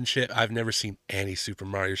memes and shit. I've never seen any Super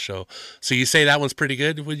Mario show. So you say that one's pretty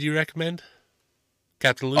good? Would you recommend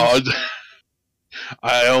Captain Lou?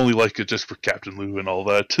 I only like it just for Captain Lou and all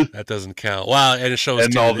that. That doesn't count. Wow, and it shows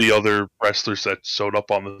and all the other wrestlers that showed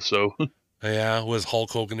up on the show. Yeah, was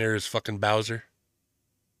Hulk Hogan there as fucking Bowser?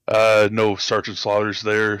 No, Sergeant Slaughter's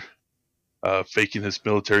there, faking his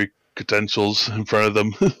military credentials in front of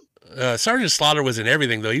them. Sergeant Slaughter was in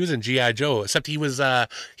everything though. He was in G.I. Joe, except he was not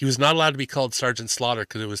allowed to be called Sergeant Slaughter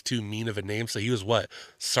because it was too mean of a name. So he was what?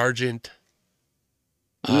 Sergeant.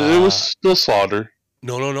 It was still Slaughter.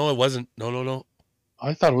 No, it wasn't. No.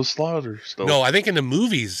 I thought it was Slaughter still. No, I think in the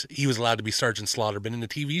movies he was allowed to be Sergeant Slaughter, but in the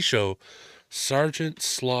TV show, Sergeant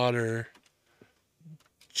Slaughter,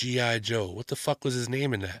 G.I. Joe. What the fuck was his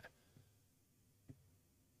name in that?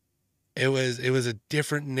 It was a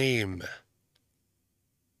different name.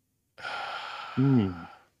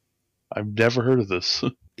 I've never heard of this.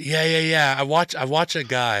 Yeah. I watch a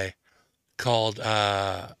guy called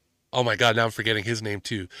oh my god, now I'm forgetting his name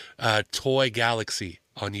too. Toy Galaxy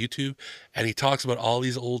on YouTube, and he talks about all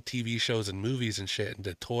these old TV shows and movies and shit and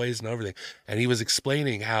the toys and everything. And he was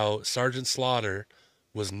explaining how Sergeant Slaughter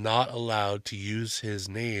was not allowed to use his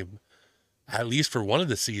name, at least for one of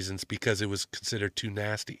the seasons, because it was considered too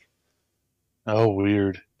nasty. Oh,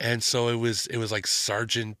 weird. And so it was like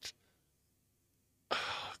Sergeant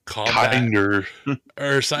Combat Kinder.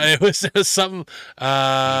 or something. It was something.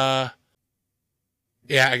 Yeah,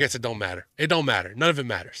 I guess it don't matter. It don't matter. None of it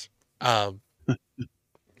matters.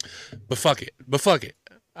 But fuck it.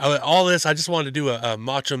 All this, I just wanted to do a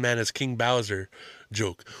Macho Man as King Bowser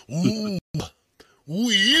joke. Ooh, ooh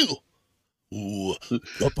yeah. Ooh,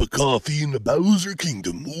 cup of coffee in the Bowser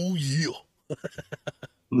Kingdom. Ooh yeah.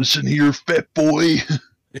 Listen here, fat boy.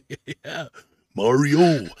 Yeah.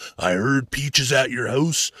 Mario, I heard Peach is at your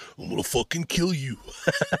house. I'm gonna fucking kill you.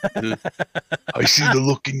 I see the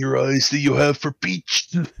look in your eyes that you have for Peach.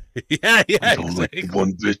 Yeah, I don't exactly. like it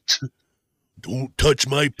one bit. Don't touch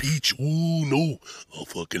my Peach. Ooh, no. I'll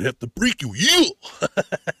fucking have to break you. Yeah.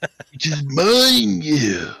 Peach is mine,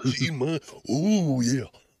 yeah. See my. Ooh, yeah.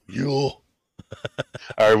 Yeah.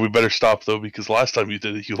 All right, we better stop though because last time you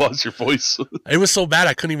did it, you lost your voice. It was so bad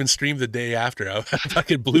I couldn't even stream the day after. I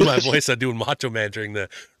fucking blew my voice out doing Macho Man during the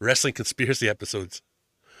wrestling conspiracy episodes.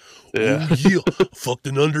 Yeah. Oh, yeah. Fucked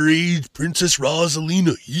an underage Princess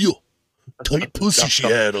Rosalina. Yeah. Tight pussy she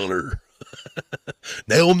had on her.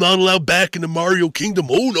 Now I'm not allowed back in the Mario Kingdom.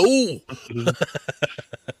 Oh,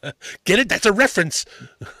 no. Get it? That's a reference.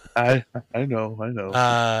 I know.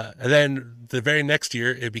 And then the very next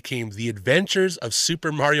year, it became The Adventures of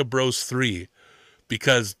Super Mario Bros. 3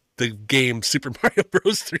 because the game Super Mario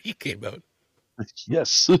Bros. 3 came out.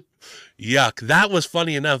 Yes. Yuck. That was,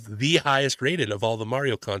 funny enough, the highest rated of all the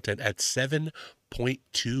Mario content at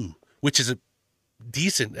 7.2, which is a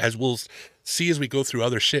decent, as we'll see as we go through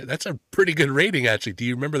other shit. That's a pretty good rating, actually. Do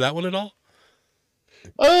you remember that one at all?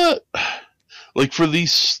 Like for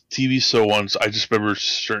these TV show ones, I just remember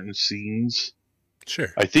certain scenes.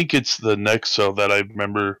 Sure. I think it's the next show that I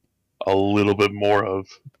remember a little bit more of.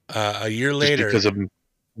 A year later, just because of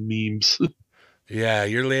memes. Yeah, a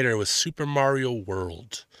year later, it was Super Mario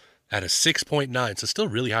World at a 6.9, so still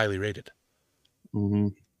really highly rated. Mm-hmm.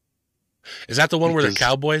 Is that the one where they're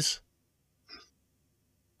cowboys?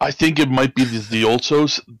 I think it might be the old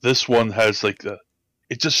shows. This one has like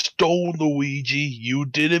it's a stone, Luigi. You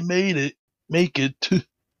didn't make it.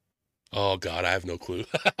 Oh God, I have no clue.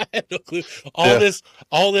 I have no clue. All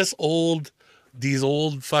this old, these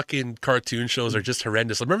old fucking cartoon shows are just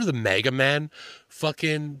horrendous. Remember the Mega Man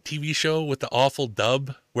fucking TV show with the awful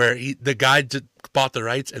dub where the guy just bought the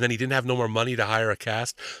rights and then he didn't have no more money to hire a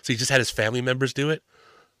cast, so he just had his family members do it.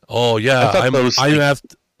 Oh yeah,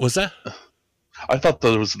 was that? I thought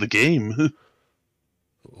that was the game.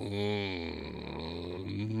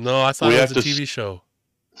 No, I thought it was a TV show.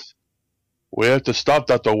 We have to stop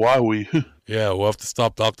Dr. Wowie. Yeah, we'll have to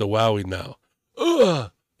stop Dr. Wowie now.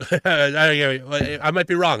 Ugh. I might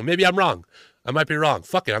be wrong. Maybe I'm wrong. I might be wrong.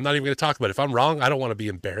 Fuck it. I'm not even going to talk about it. If I'm wrong, I don't want to be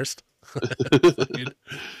embarrassed.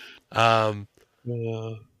 What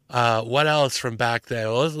else from back then?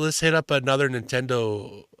 Well, let's hit up another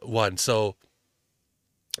Nintendo one. So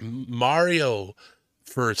Mario,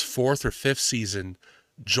 for its 4th or 5th season,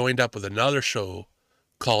 joined up with another show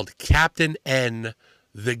called Captain N,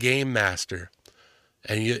 the Game Master.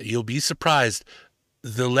 And you'll be surprised.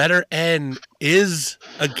 The letter N is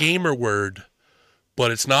a gamer word,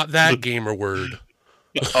 but it's not that gamer word.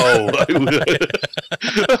 Oh,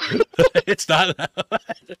 it's not.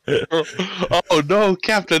 Oh no,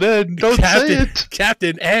 Captain N! Don't say it.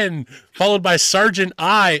 Captain N, followed by Sergeant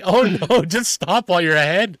I. Oh no, just stop while you're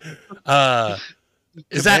ahead.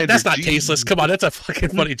 That's not tasteless? Come on, that's a fucking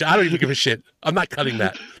funny joke. I don't even give a shit. I'm not cutting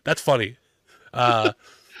that. That's funny.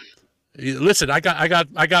 Listen, I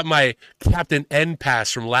got my Captain N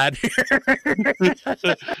pass from Lad here.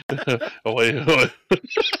 Oh, wait.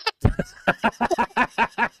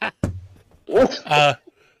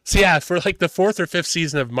 So yeah, for like the 4th or 5th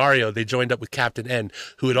season of Mario, they joined up with Captain N,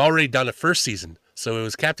 who had already done a first season. So it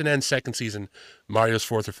was Captain N's 2nd season, Mario's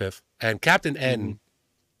 4th or 5th. And Captain N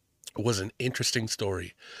was an interesting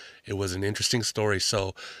story. It was an interesting story.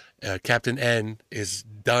 So Captain N is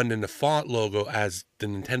done in the font logo as the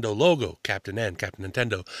Nintendo logo, Captain N, Captain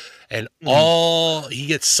Nintendo. And he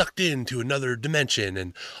gets sucked into another dimension,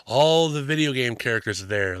 and all the video game characters are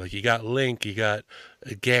there. Like you got Link, you got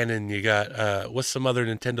Ganon, you got, what's some other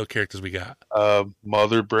Nintendo characters we got?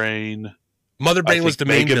 Mother Brain. Mother Brain was the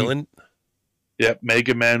main villain. Yep,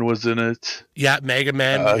 Mega Man was in it. Yeah, Mega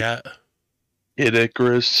Man, yeah. Kid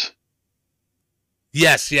Icarus.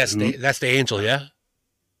 Yes, that's the angel, yeah?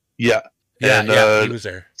 Yeah. Yeah, he was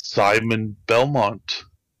there. Simon Belmont.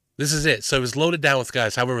 This is it. So it was loaded down with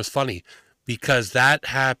guys. However, it was funny because that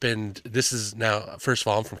happened. This is now, first of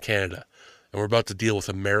all, I'm from Canada, and we're about to deal with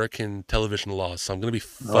American television laws, so I'm going to be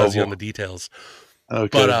fuzzy on the details.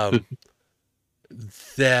 Okay.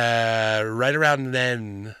 But right around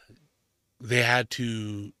then, they had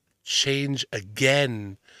to change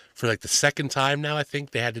again for like the 2nd time now. I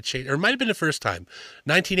think they had to change, or it might have been the first time.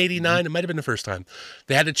 1989, it might have been the first time.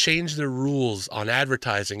 They had to change the rules on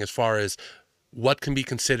advertising as far as what can be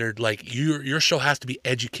considered, like your show has to be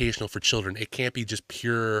educational for children. It can't be just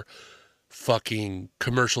pure fucking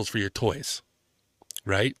commercials for your toys,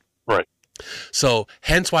 right? Right. So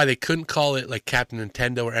hence why they couldn't call it like Captain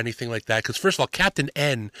Nintendo or anything like that. Because first of all, Captain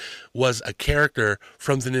N was a character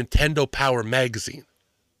from the Nintendo Power magazine,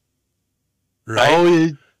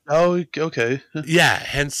 right? Oh, oh, okay. Yeah,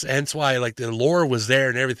 hence why like the lore was there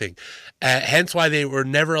and everything. Hence why they were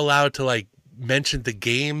never allowed to like mention the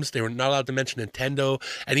games. They were not allowed to mention Nintendo,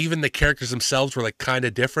 and even the characters themselves were like kind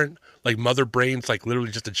of different. Like Mother Brain's like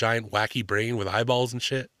literally just a giant wacky brain with eyeballs and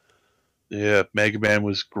shit. Yeah, Mega Man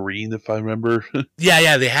was green, if I remember.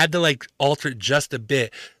 Yeah, they had to like alter it just a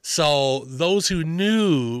bit. So those who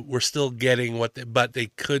knew were still getting but they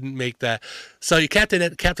couldn't make that. So Captain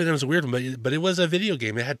N was a weird one, but it was a video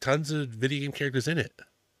game. It had tons of video game characters in it.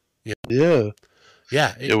 Yeah.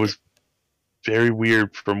 Yeah, It was very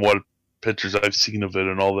weird from what pictures I've seen of it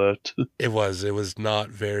and all that. it was not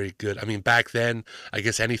very good. I mean, back then, I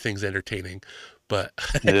guess anything's entertaining, but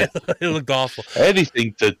Yeah. it looked awful.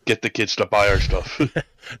 Anything to get the kids to buy our stuff.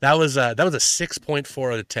 That was a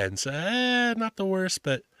 6.4 out of 10. So not the worst,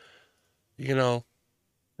 but you know,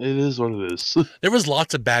 It is what it is. there was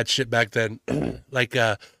lots of bad shit back then. Like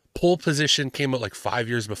Pole Position came out like 5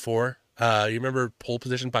 years before. You remember Pole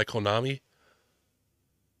Position by Konami?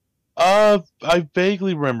 I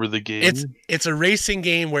vaguely remember the game. It's a racing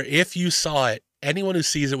game where if you saw it, anyone who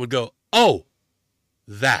sees it would go, "Oh,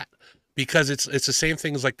 that," because it's the same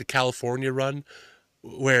thing as like the California run,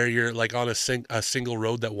 where you're like on a single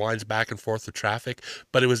road that winds back and forth with traffic,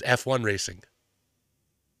 but it was F1 racing.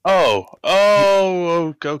 Okay.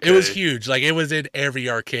 It was huge. Like it was in every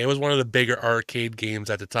arcade. It was one of the bigger arcade games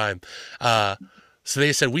at the time. So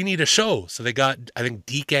they said we need a show. So they got I think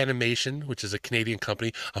Deke Animation, which is a Canadian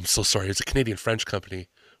company. I'm so sorry, it's a Canadian French company,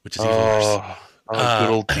 which is even worse. Good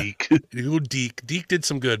old Deke. Deke did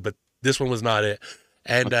some good, but this one was not it.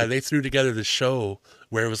 And they threw together this show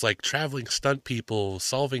where it was like traveling stunt people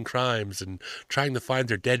solving crimes and trying to find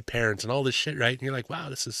their dead parents and all this shit, right? And you're like, wow,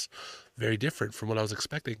 this is very different from what I was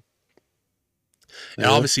expecting. It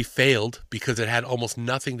obviously failed because it had almost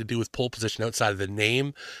nothing to do with Pole Position outside of the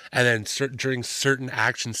name. And then during certain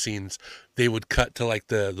action scenes, they would cut to like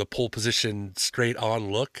the Pole Position straight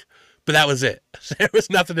on look. But that was it. There was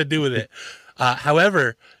nothing to do with it.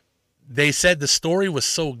 However, they said the story was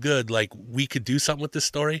so good, like we could do something with this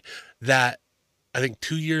story, that I think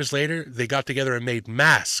 2 years later, they got together and made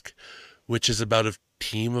Mask, which is about a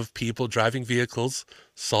team of people driving vehicles,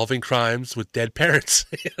 solving crimes with dead parents.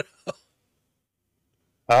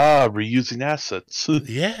 Reusing assets.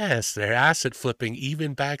 Yes, they're asset flipping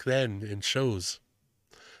even back then in shows.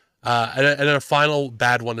 And then a final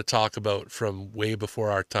bad one to talk about from way before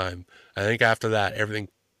our time. I think after that, everything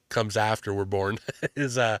comes after we're born.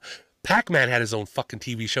 Is Pac-Man had his own fucking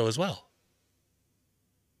TV show as well.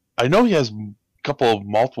 I know he has a couple of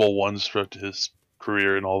multiple ones throughout his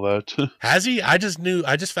career and all that. Has he? I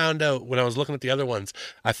just found out when I was looking at the other ones.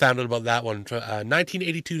 I found out about that one.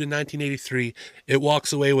 1982 to 1983. It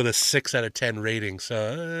walks away with a 6 out of 10 rating.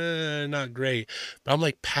 So not great. But I'm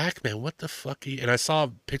like, Pac-Man, what the fuck? And I saw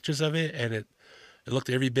pictures of it, and it looked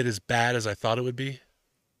every bit as bad as I thought it would be.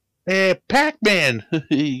 Hey, Pac-Man,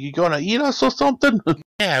 you gonna eat us or something?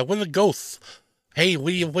 Yeah, with a ghost. Hey,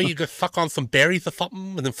 will you go fuck on some berries or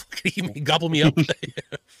something, and then fucking eat me, gobble me up?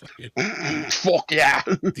 Fuck yeah!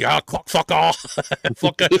 Yeah, fuck off!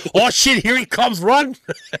 Fuck! Oh shit! Here he comes! Run!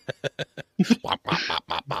 Wop, wop, wop,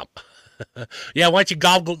 wop, wop. Yeah, why don't you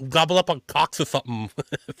gobble up on cocks or something?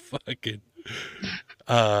 Fucking.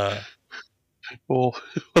 Well,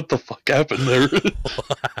 what the fuck happened there?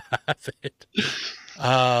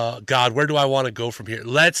 God, where do I want to go from here?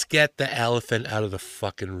 Let's get the elephant out of the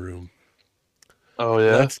fucking room. Oh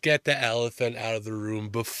yeah. Let's get the elephant out of the room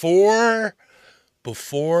before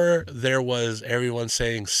there was everyone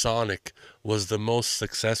saying Sonic was the most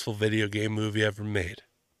successful video game movie ever made.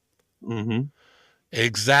 Mm-hmm.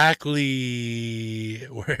 Exactly.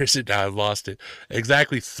 Where is it now? I've lost it.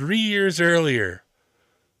 Exactly 3 years earlier,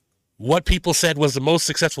 what people said was the most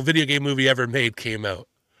successful video game movie ever made came out.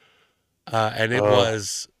 And it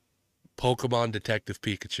was Pokemon Detective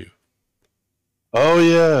Pikachu. Oh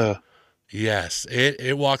yeah. Yes,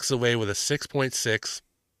 it walks away with a 6.6,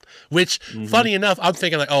 which, funny enough, I'm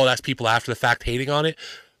thinking like, oh, that's people after the fact hating on it.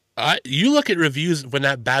 You look at reviews when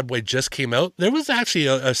that bad boy just came out, there was actually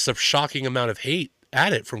a shocking amount of hate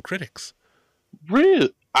at it from critics.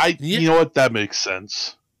 Really? You know what? That makes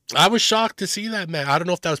sense. I was shocked to see that, man. I don't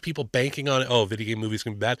know if that was people banking on it. Oh, video game movies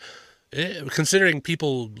can be bad. Considering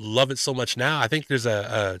people love it so much now, I think there's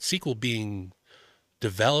a sequel being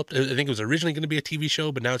developed. I think it was originally going to be a TV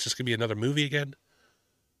show, but now it's just going to be another movie again.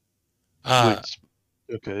 Wait,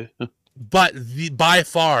 okay. But by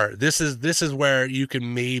far, this is where you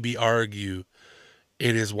can maybe argue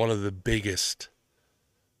it is one of the biggest,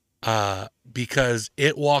 because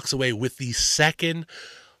it walks away with the second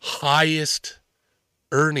highest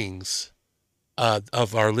earnings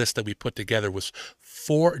of our list that we put together, was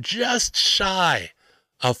just shy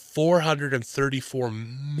of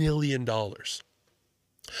 $434 million.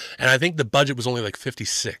 And I think the budget was only like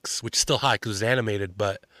 56, which is still high because it's animated.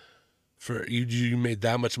 But for you made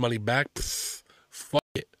that much money back, pff, fuck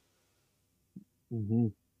it, Mm-hmm.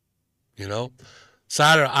 you know. So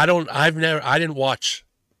I didn't watch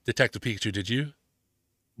Detective Pikachu. Did you?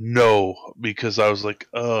 No, because I was like,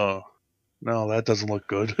 oh, no, that doesn't look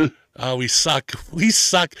good. Oh, we suck. We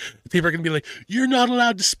suck. People are going to be like, you're not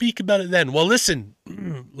allowed to speak about it then. Well, listen,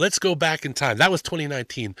 let's go back in time. That was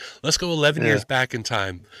 2019. Let's go 11 Yeah. years back in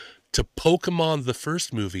time to Pokemon, the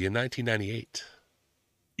first movie in 1998.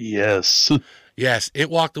 Yes. Yes, it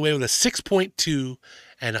walked away with a 6.2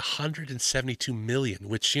 and 172 million,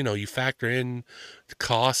 which, you factor in the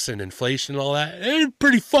costs and inflation and all that. It's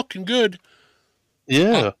pretty fucking good.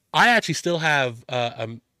 Yeah. I actually still have a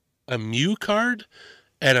Mew card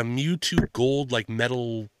and a Mewtwo gold like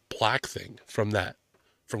metal plaque thing from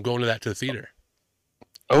going to the theater.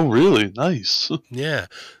 Oh, really? Nice. Yeah,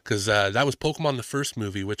 because that was Pokemon the first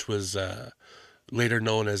movie, which was later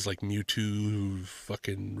known as like Mewtwo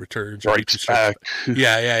fucking Returns or Right Mewtwo back.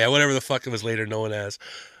 yeah, whatever the fuck it was later known as.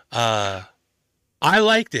 I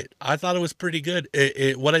liked it. I thought it was pretty good.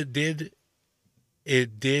 What it did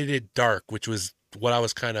it dark, which was what I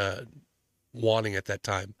was kind of wanting at that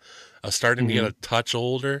time. I was starting to get a touch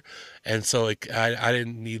older, and so I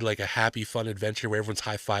didn't need like a happy, fun adventure where everyone's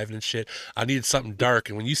high fiving and shit. I needed something dark.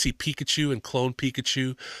 And when you see Pikachu and clone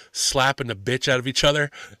Pikachu slapping the bitch out of each other,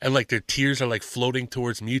 and like their tears are like floating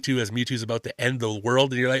towards Mewtwo as Mewtwo's about to end the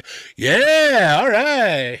world, and you're like, yeah, all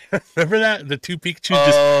right. Remember that the two Pikachu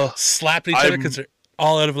just slapping each other because they're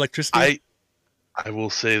all out of electricity. I will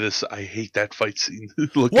say this: I hate that fight scene.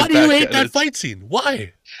 Why do you hate that fight scene?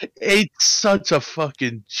 Why? It's such a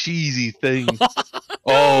fucking cheesy thing.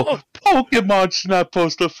 Oh, Pokemon's not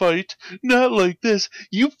supposed to fight. Not like this.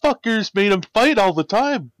 You fuckers made them fight all the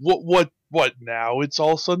time. What now? It's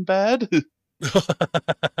all of a sudden bad?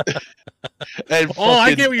 And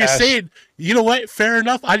I get what you're saying. You know what? Fair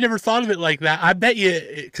enough. I never thought of it like that. I bet you,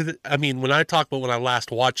 because I mean, when I talk about when I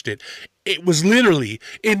last watched it, it was literally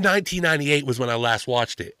in 1998 was when I last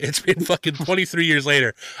watched it. It's been fucking 23 years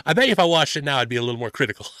later. I bet you if I watched it now, I'd be a little more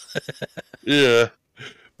critical. Yeah.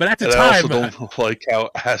 But at the And time, I also don't like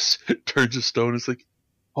how Ash turns to stone. It's like,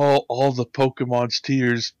 all the Pokemon's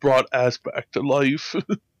tears brought Ash back to life.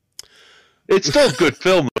 It's still a good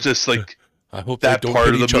film, just like I hope that they don't part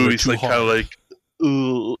hit of the each other movie is too like kind of hard.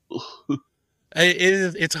 like, ugh.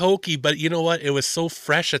 It's hokey, but you know what? It was so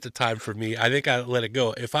fresh at the time for me. I think I let it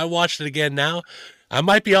go. If I watched it again now, I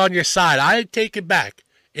might be on your side. I take it back.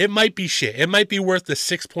 It might be shit. It might be worth the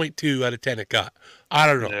 6.2 out of 10 it got. I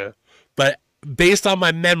don't know. Yeah. But based on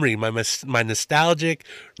my memory, my nostalgic,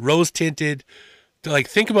 rose tinted, like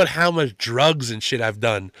think about how much drugs and shit I've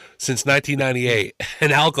done since 1998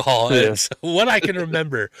 and alcohol. Yeah. And so what I can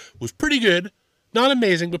remember was pretty good. Not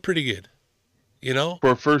amazing, but pretty good. You know?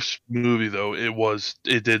 For a first movie, though, it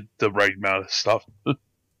did the right amount of stuff.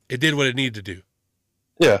 It did what it needed to do.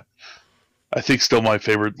 Yeah. I think still my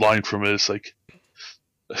favorite line from it is like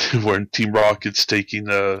when Team Rocket's taking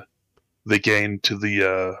the gang to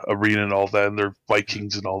the arena and all that, and they're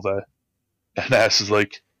Vikings and all that. And Ash is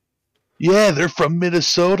like, yeah, they're from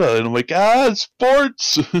Minnesota. And I'm like,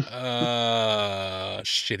 sports.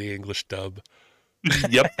 Shitty English dub.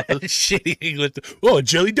 Yep. Shitty English. Oh, a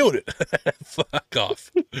jelly donut. Fuck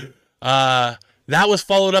off. That was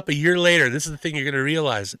followed up a year later. This is the thing you're going to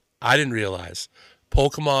realize. I didn't realize.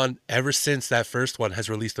 Pokemon, ever since that first one,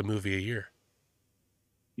 has released a movie a year.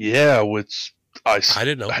 Yeah, which I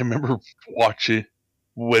didn't know. I remember watching,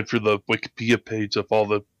 went through the Wikipedia page of all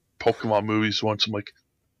the Pokemon movies once. I'm like,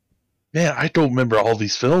 man, I don't remember all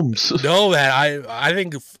these films. No, man. I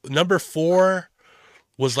think number 4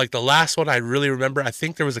 was like the last one I really remember. I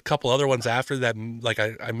think there was a couple other ones after that, like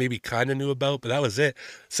I maybe kind of knew about, but that was it.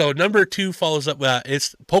 So number 2 follows up.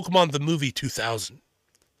 It's Pokemon the movie 2000.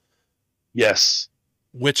 Yes,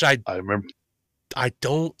 which I remember. I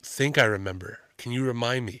don't think I remember. Can you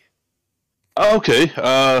remind me? Okay.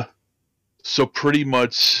 So pretty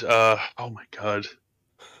much. Oh my god,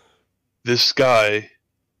 this guy.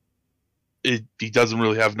 He doesn't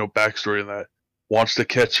really have no backstory in that. Wants to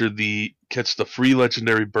catch the 3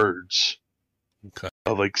 legendary birds. Okay.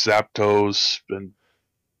 Like Zapdos and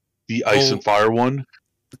the Ice and Fire one.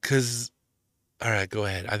 Because All right, go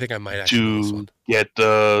ahead. I think I might actually know this to one. get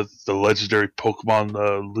the legendary Pokemon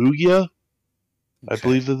Lugia, I Okay.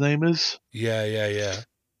 believe the name is. Yeah, yeah, yeah.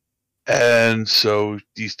 And so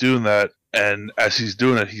he's doing that, and as he's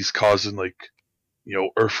doing it, he's causing like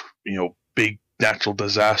earth, big natural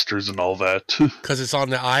disasters and all that. Because it's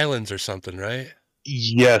on the islands or something, right?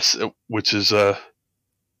 Yes, which is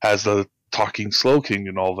has the talking Slow King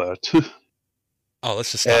and all that. Oh,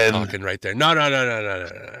 let's just stop And talking right there. No, no, no, no, no, no,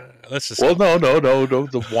 no, no. Let's just well, stop no, right no, there. no, no.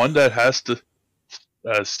 The one that has to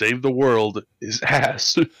save the world is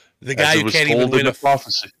Ass, The as guy it who was can't even told in win the a.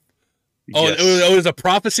 prophecy. Oh, Yes, it was a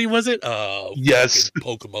prophecy, was it? Oh, yes, fucking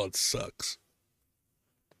Pokemon sucks.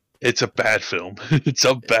 it's a bad film. It's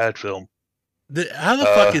a bad film. How the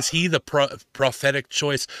fuck Uh, is he the prophetic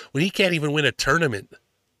choice when he can't even win a tournament?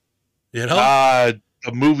 You know? uh,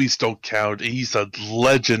 the movies don't count. He's a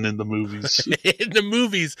legend in the movies. In the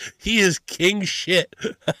movies, he is king shit.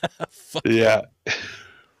 Fuck Yeah, him.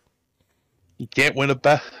 he can't win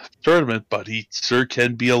a tournament, but he sure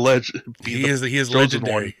can be a legend, be the He is chosen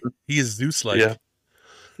one. legendary. He is Zeus Yeah, like.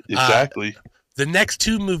 Uh, exactly. the next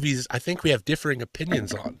two movies, I think we have differing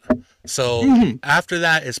opinions on. So Mhm. after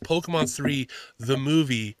that is Pokemon 3, the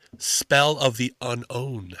movie Spell of the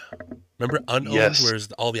Unowned. Remember Unowned, Yes,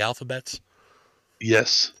 where's all the alphabets?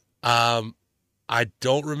 yes. Um, I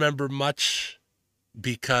don't remember much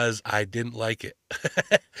because I didn't like it.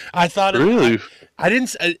 I thought Really? I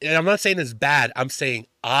didn't. And I'm not saying it's bad. I'm saying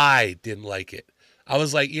I didn't like it. I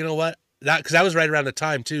was like, you know what? That because that was right around the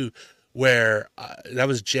time too, where that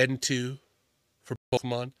was Gen 2 for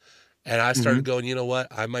Pokemon, and I Hmm. started going, you know what?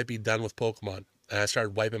 I might be done with Pokemon, and I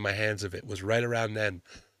started wiping my hands of it. It was right around then.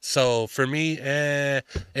 So for me,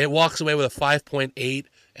 it walks away with a 5.8,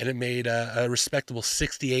 and it made a respectable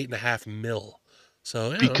 68.5 mil.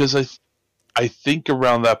 So you know, Because I think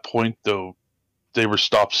around that point though they were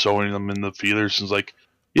stopped showing them in the theaters and it's like,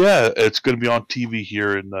 yeah, it's going to be on TV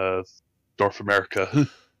here in North America.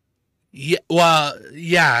 yeah, well,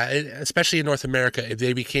 yeah, especially in North America,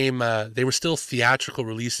 they became they were still theatrical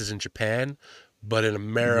releases in Japan, but in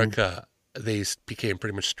Hmm. America they became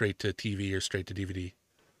pretty much straight to TV or straight to DVD.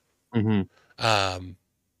 Hmm. Um,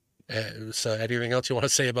 so anything else you want to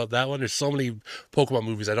say about that one? There's so many Pokemon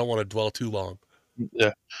movies. I don't want to dwell too long.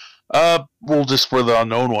 Yeah. Well, just for the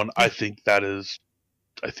unknown one, I think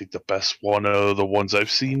the best one of the ones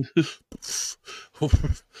I've seen.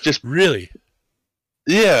 Just Really?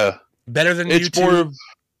 yeah, Better than it's more YouTube? of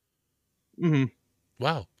mhm,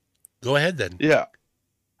 Wow. Go ahead then. yeah.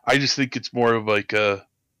 I just think it's more of like a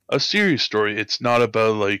serious story. It's not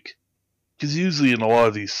about like because usually in a lot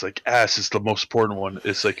of these like Ass is the most important one.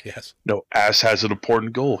 It's like Yes. no, Ass has an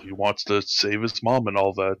important goal. He wants to save his mom and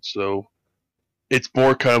all that. So it's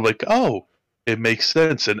more kind of like oh, it makes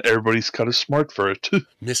sense and everybody's kind of smart for it.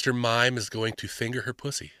 Mr. Mime is going to finger her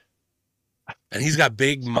pussy. And he's got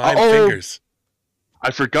big mime Oh, fingers.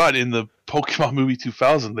 I forgot in the Pokemon movie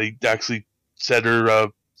 2000 they actually said her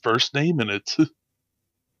first name in it.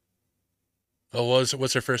 Oh,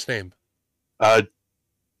 what's her first name? uh,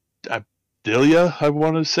 Delia, I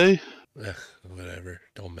want to say. Ugh, whatever.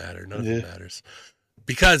 Don't matter. None of it Yeah. matters.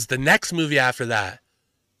 Because the next movie after that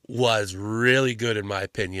was really good in my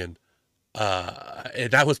opinion.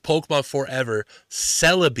 And that was Pokemon Forever,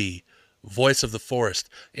 Celebi, Voice of the Forest.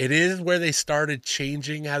 It is where they started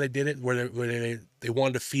changing how they did it, where they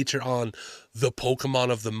wanted to feature on the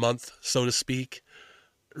Pokemon of the month, so to speak,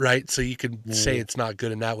 right? So you can say it's not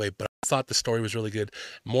good in that way, but I thought the story was really good.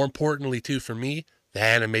 More importantly, too, for me, the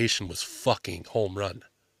animation was fucking home run.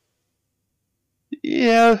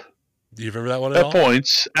 Yeah, Do you remember that one at at all?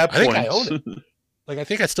 points. At I think I own points. it. Like, I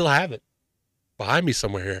think I still have it behind me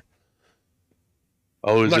somewhere here.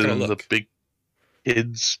 Oh, I'm is not it going to in the look. big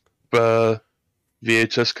kids uh,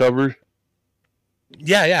 VHS cover?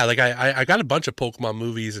 Yeah, yeah. Like I got a bunch of Pokemon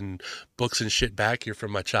movies and books and shit back here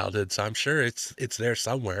from my childhood, so I'm sure it's there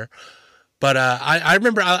somewhere. But I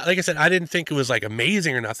remember, like I said, I didn't think it was like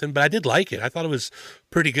amazing or nothing, but I did like it. I thought it was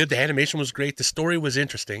pretty good. The animation was great. The story was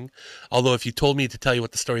interesting. Although, if you told me to tell you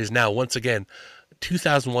what the story is now, once again,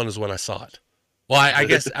 2001 is when I saw it. Well, I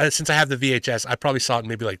guess since I have the VHS, I probably saw it in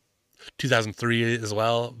maybe like 2003 as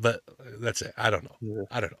well. But that's it. I don't know. Yeah.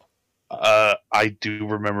 I don't know. I do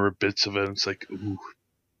remember bits of it. It's like, ooh,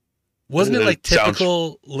 Wasn't it like it sounds.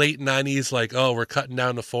 typical late 90s, like, oh, we're cutting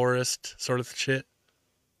down the forest sort of shit?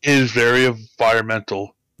 It is very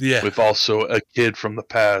environmental, Yeah. with also a kid from the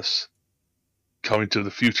past coming to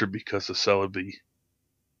the future because of Celebi.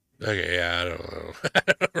 Okay, yeah, I don't know.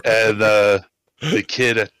 And the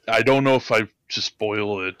kid, I don't know if I should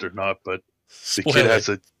spoil it or not, but the kid Spoil it. has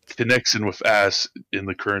a connection with Ass in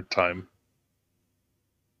the current time.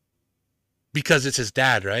 Because it's his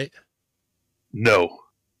dad, right? No.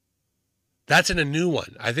 That's in a new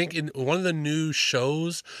one. I think in one of the new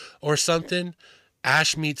shows or something,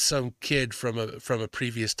 Ash meets some kid from a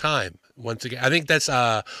previous time. Once again, I think that's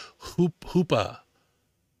Hoopa.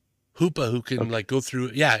 Hoopa, who can like go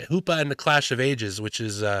through, yeah, Hoopa and the Clash of Ages, which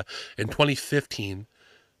is in 2015.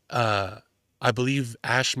 I believe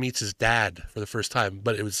Ash meets his dad for the first time,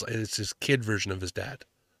 but it's his kid version of his dad.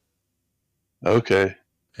 Okay.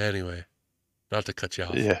 Anyway, not to cut you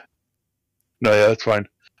off. Yeah. No, yeah, that's fine.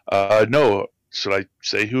 No, should I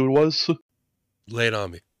say who it was? Lay it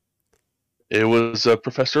on me. It was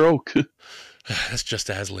Professor Oak. That's just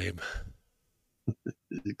as lame.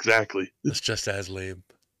 Exactly. That's just as lame.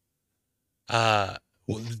 Well,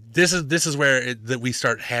 this is where that we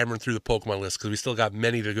start hammering through the Pokemon list because we still got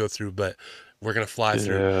many to go through, but we're gonna fly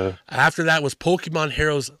through. After that was Pokemon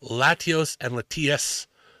Heroes Latios and Latias.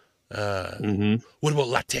 What about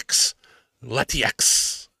Latix?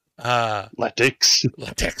 Latix. Latix.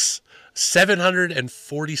 Latix.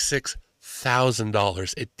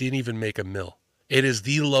 $746,000. It didn't even make a mill. It is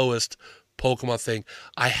the lowest Pokemon thing.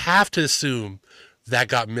 I have to assume that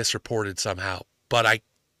got misreported somehow, but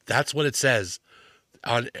that's what it says.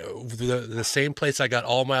 On the same place I got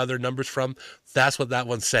all my other numbers from, that's what that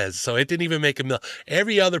one says. So it didn't even make a mill.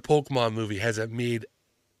 Every other Pokemon movie has made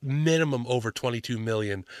minimum over 22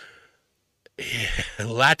 million.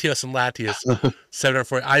 Latios and Latias,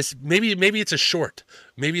 740. Maybe it's a short.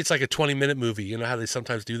 Maybe it's like a 20-minute movie. You know how they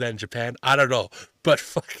sometimes do that in Japan? I don't know, but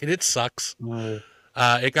fucking it sucks. It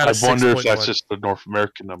got a 6.1. I wonder if that's just the North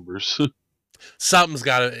American numbers. Something's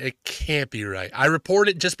got to, it can't be right. I report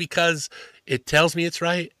it just because it tells me it's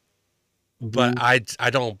right, but I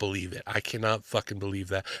don't believe it. I cannot fucking believe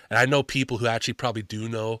that. And I know people who actually probably do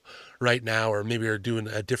know right now, or maybe are doing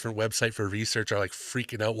a different website for research, are like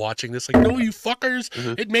freaking out watching this. Like, no, you fuckers,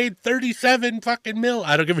 it made 37 fucking mil.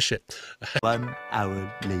 I don't give a shit. 1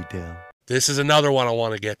 hour later. This is another one I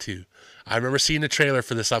want to get to. I remember seeing the trailer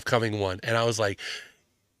for this upcoming one, and I was like,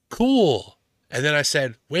 cool. And then I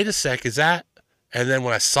said, wait a sec, is that? And then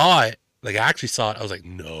when I saw it, like I actually saw it, I was like,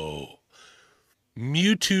 no.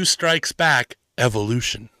 Mewtwo Strikes Back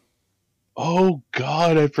Evolution. Oh,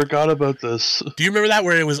 God, I forgot about this. Do you remember that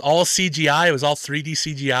where it was all CGI? It was all 3D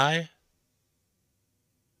CGI?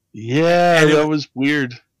 Yeah, that was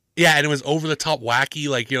weird. Yeah, and it was over the top wacky.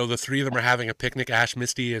 Like, you know, the three of them are having a picnic. Ash,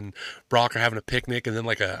 Misty, and Brock are having a picnic, and then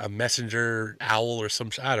like a messenger owl or some,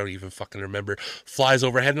 I don't even fucking remember, flies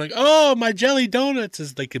overhead and like, oh, my jelly donuts,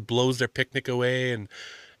 as like it blows their picnic away, and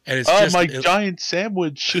it's just my giant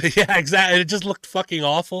sandwich. Yeah, exactly. And it just looked fucking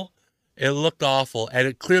awful. It looked awful, and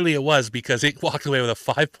it clearly it was, because it walked away with a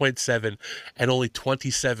 5.7 and only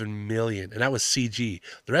 27 million, and that was CG.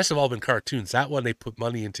 The rest have all been cartoons. That one they put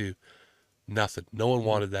money into. Nothing. No one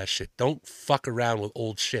wanted that shit. Don't fuck around with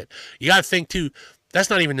old shit. You gotta think too, that's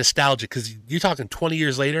not even nostalgic, because you're talking 20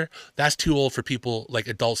 years later, that's too old for people like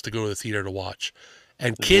adults to go to the theater to watch.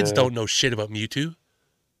 And kids don't know shit about Mewtwo.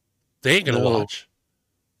 They ain't gonna watch.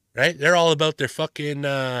 Right? They're all about their fucking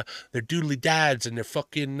their doodly dads and their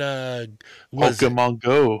fucking Pokemon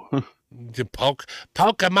Go.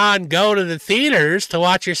 Pokemon Go to the theaters to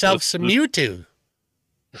watch yourself some Mewtwo.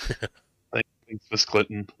 Thanks, Miss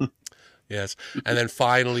Clinton. Yes. And then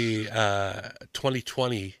finally,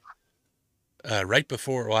 2020, right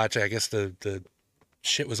before, well, actually, I guess the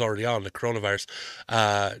shit was already on, the coronavirus,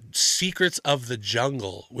 Secrets of the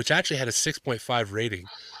Jungle, which actually had a 6.5 rating.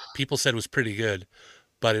 People said it was pretty good,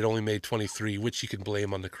 but it only made 23, which you can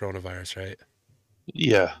blame on the coronavirus, right?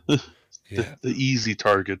 Yeah. Yeah. The easy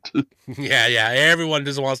target. Yeah. Everyone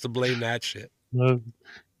just wants to blame that shit.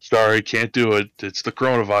 Sorry, can't do it. It's the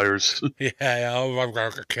coronavirus. Yeah, I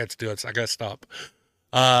can't do it. So I gotta stop.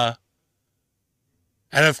 And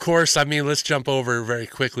of course, I mean, let's jump over very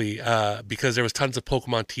quickly because there was tons of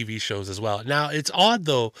Pokemon TV shows as well. Now, it's odd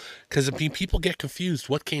though, because I mean, people get confused.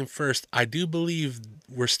 What came first? I do believe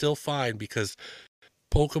we're still fine because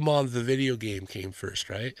Pokemon the video game came first,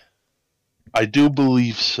 right? I do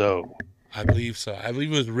believe so. I believe so. I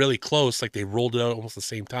believe it was really close. Like they rolled it out almost the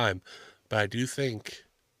same time, but I do think.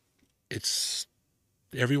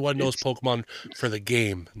 Everyone knows Pokemon for the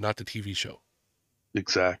game, not the TV show.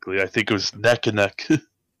 Exactly. I think it was neck and neck.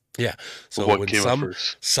 Yeah. So what when came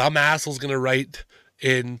some asshole's gonna write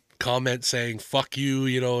in comments saying "fuck you,"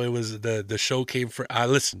 you know, it was the show came for.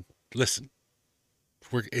 Listen.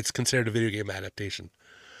 It's considered a video game adaptation.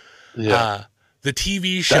 Yeah. The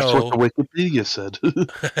TV show. That's what the Wikipedia said,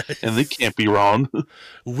 and they can't be wrong.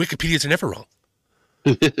 Wikipedias are never wrong.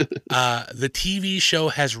 The TV show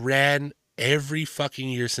has ran every fucking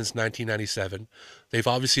year since 1997. They've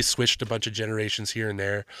obviously switched a bunch of generations here and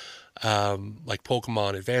there, like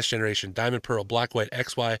Pokemon, Advanced Generation, Diamond Pearl, Black White,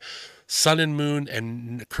 XY, Sun and Moon,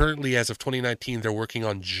 and currently, as of 2019, they're working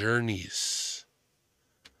on Journeys.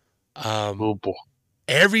 Oh boy.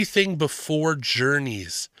 Everything before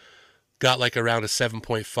Journeys got like around a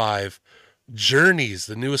 7.5. Journeys,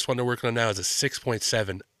 the newest one they're working on now, is a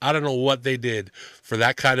 6.7. I don't know what they did for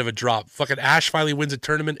that kind of a drop. Fucking Ash finally wins a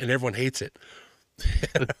tournament and everyone hates it.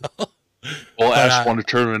 Well, Ash won a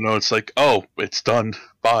tournament, and it's like, oh, it's done.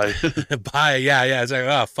 Bye. Bye. Yeah. It's like,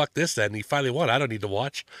 oh, fuck this then. He finally won. I don't need to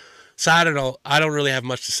watch. So I don't know. I don't really have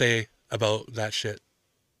much to say about that shit.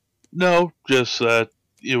 No, just that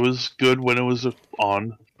it was good when it was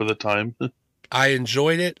on for the time. I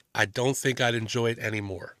enjoyed it. I don't think I'd enjoy it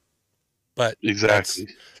anymore. But Exactly.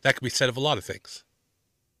 that could be said of a lot of things.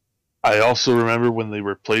 I also remember when they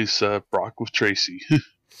replaced Brock with Tracy.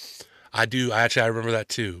 I do. I remember that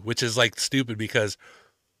too, which is like stupid because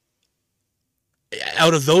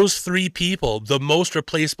out of those three people, the most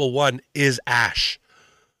replaceable one is Ash.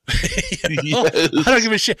 You know? Yes. I don't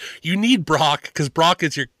give a shit. You need Brock because Brock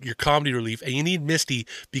is your comedy relief, and you need Misty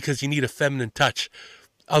because you need a feminine touch.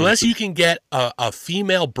 Unless you can get a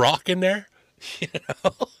female Brock in there, you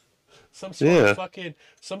know, some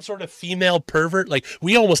sort of female pervert. Like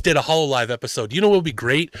we almost did a Hololive episode. You know what would be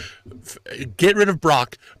great? Get rid of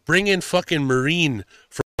Brock, bring in fucking Marine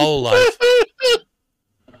for Hololive.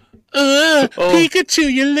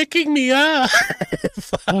 Pikachu, you're licking me up.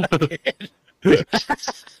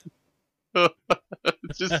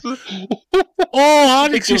 Just, Oh,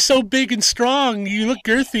 Onyx, you're so big and strong. You look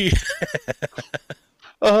girthy.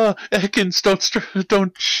 Ekans,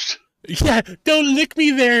 don't. Yeah, don't lick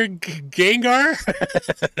me there, Gengar.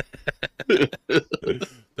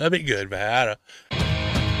 That'd be good, man.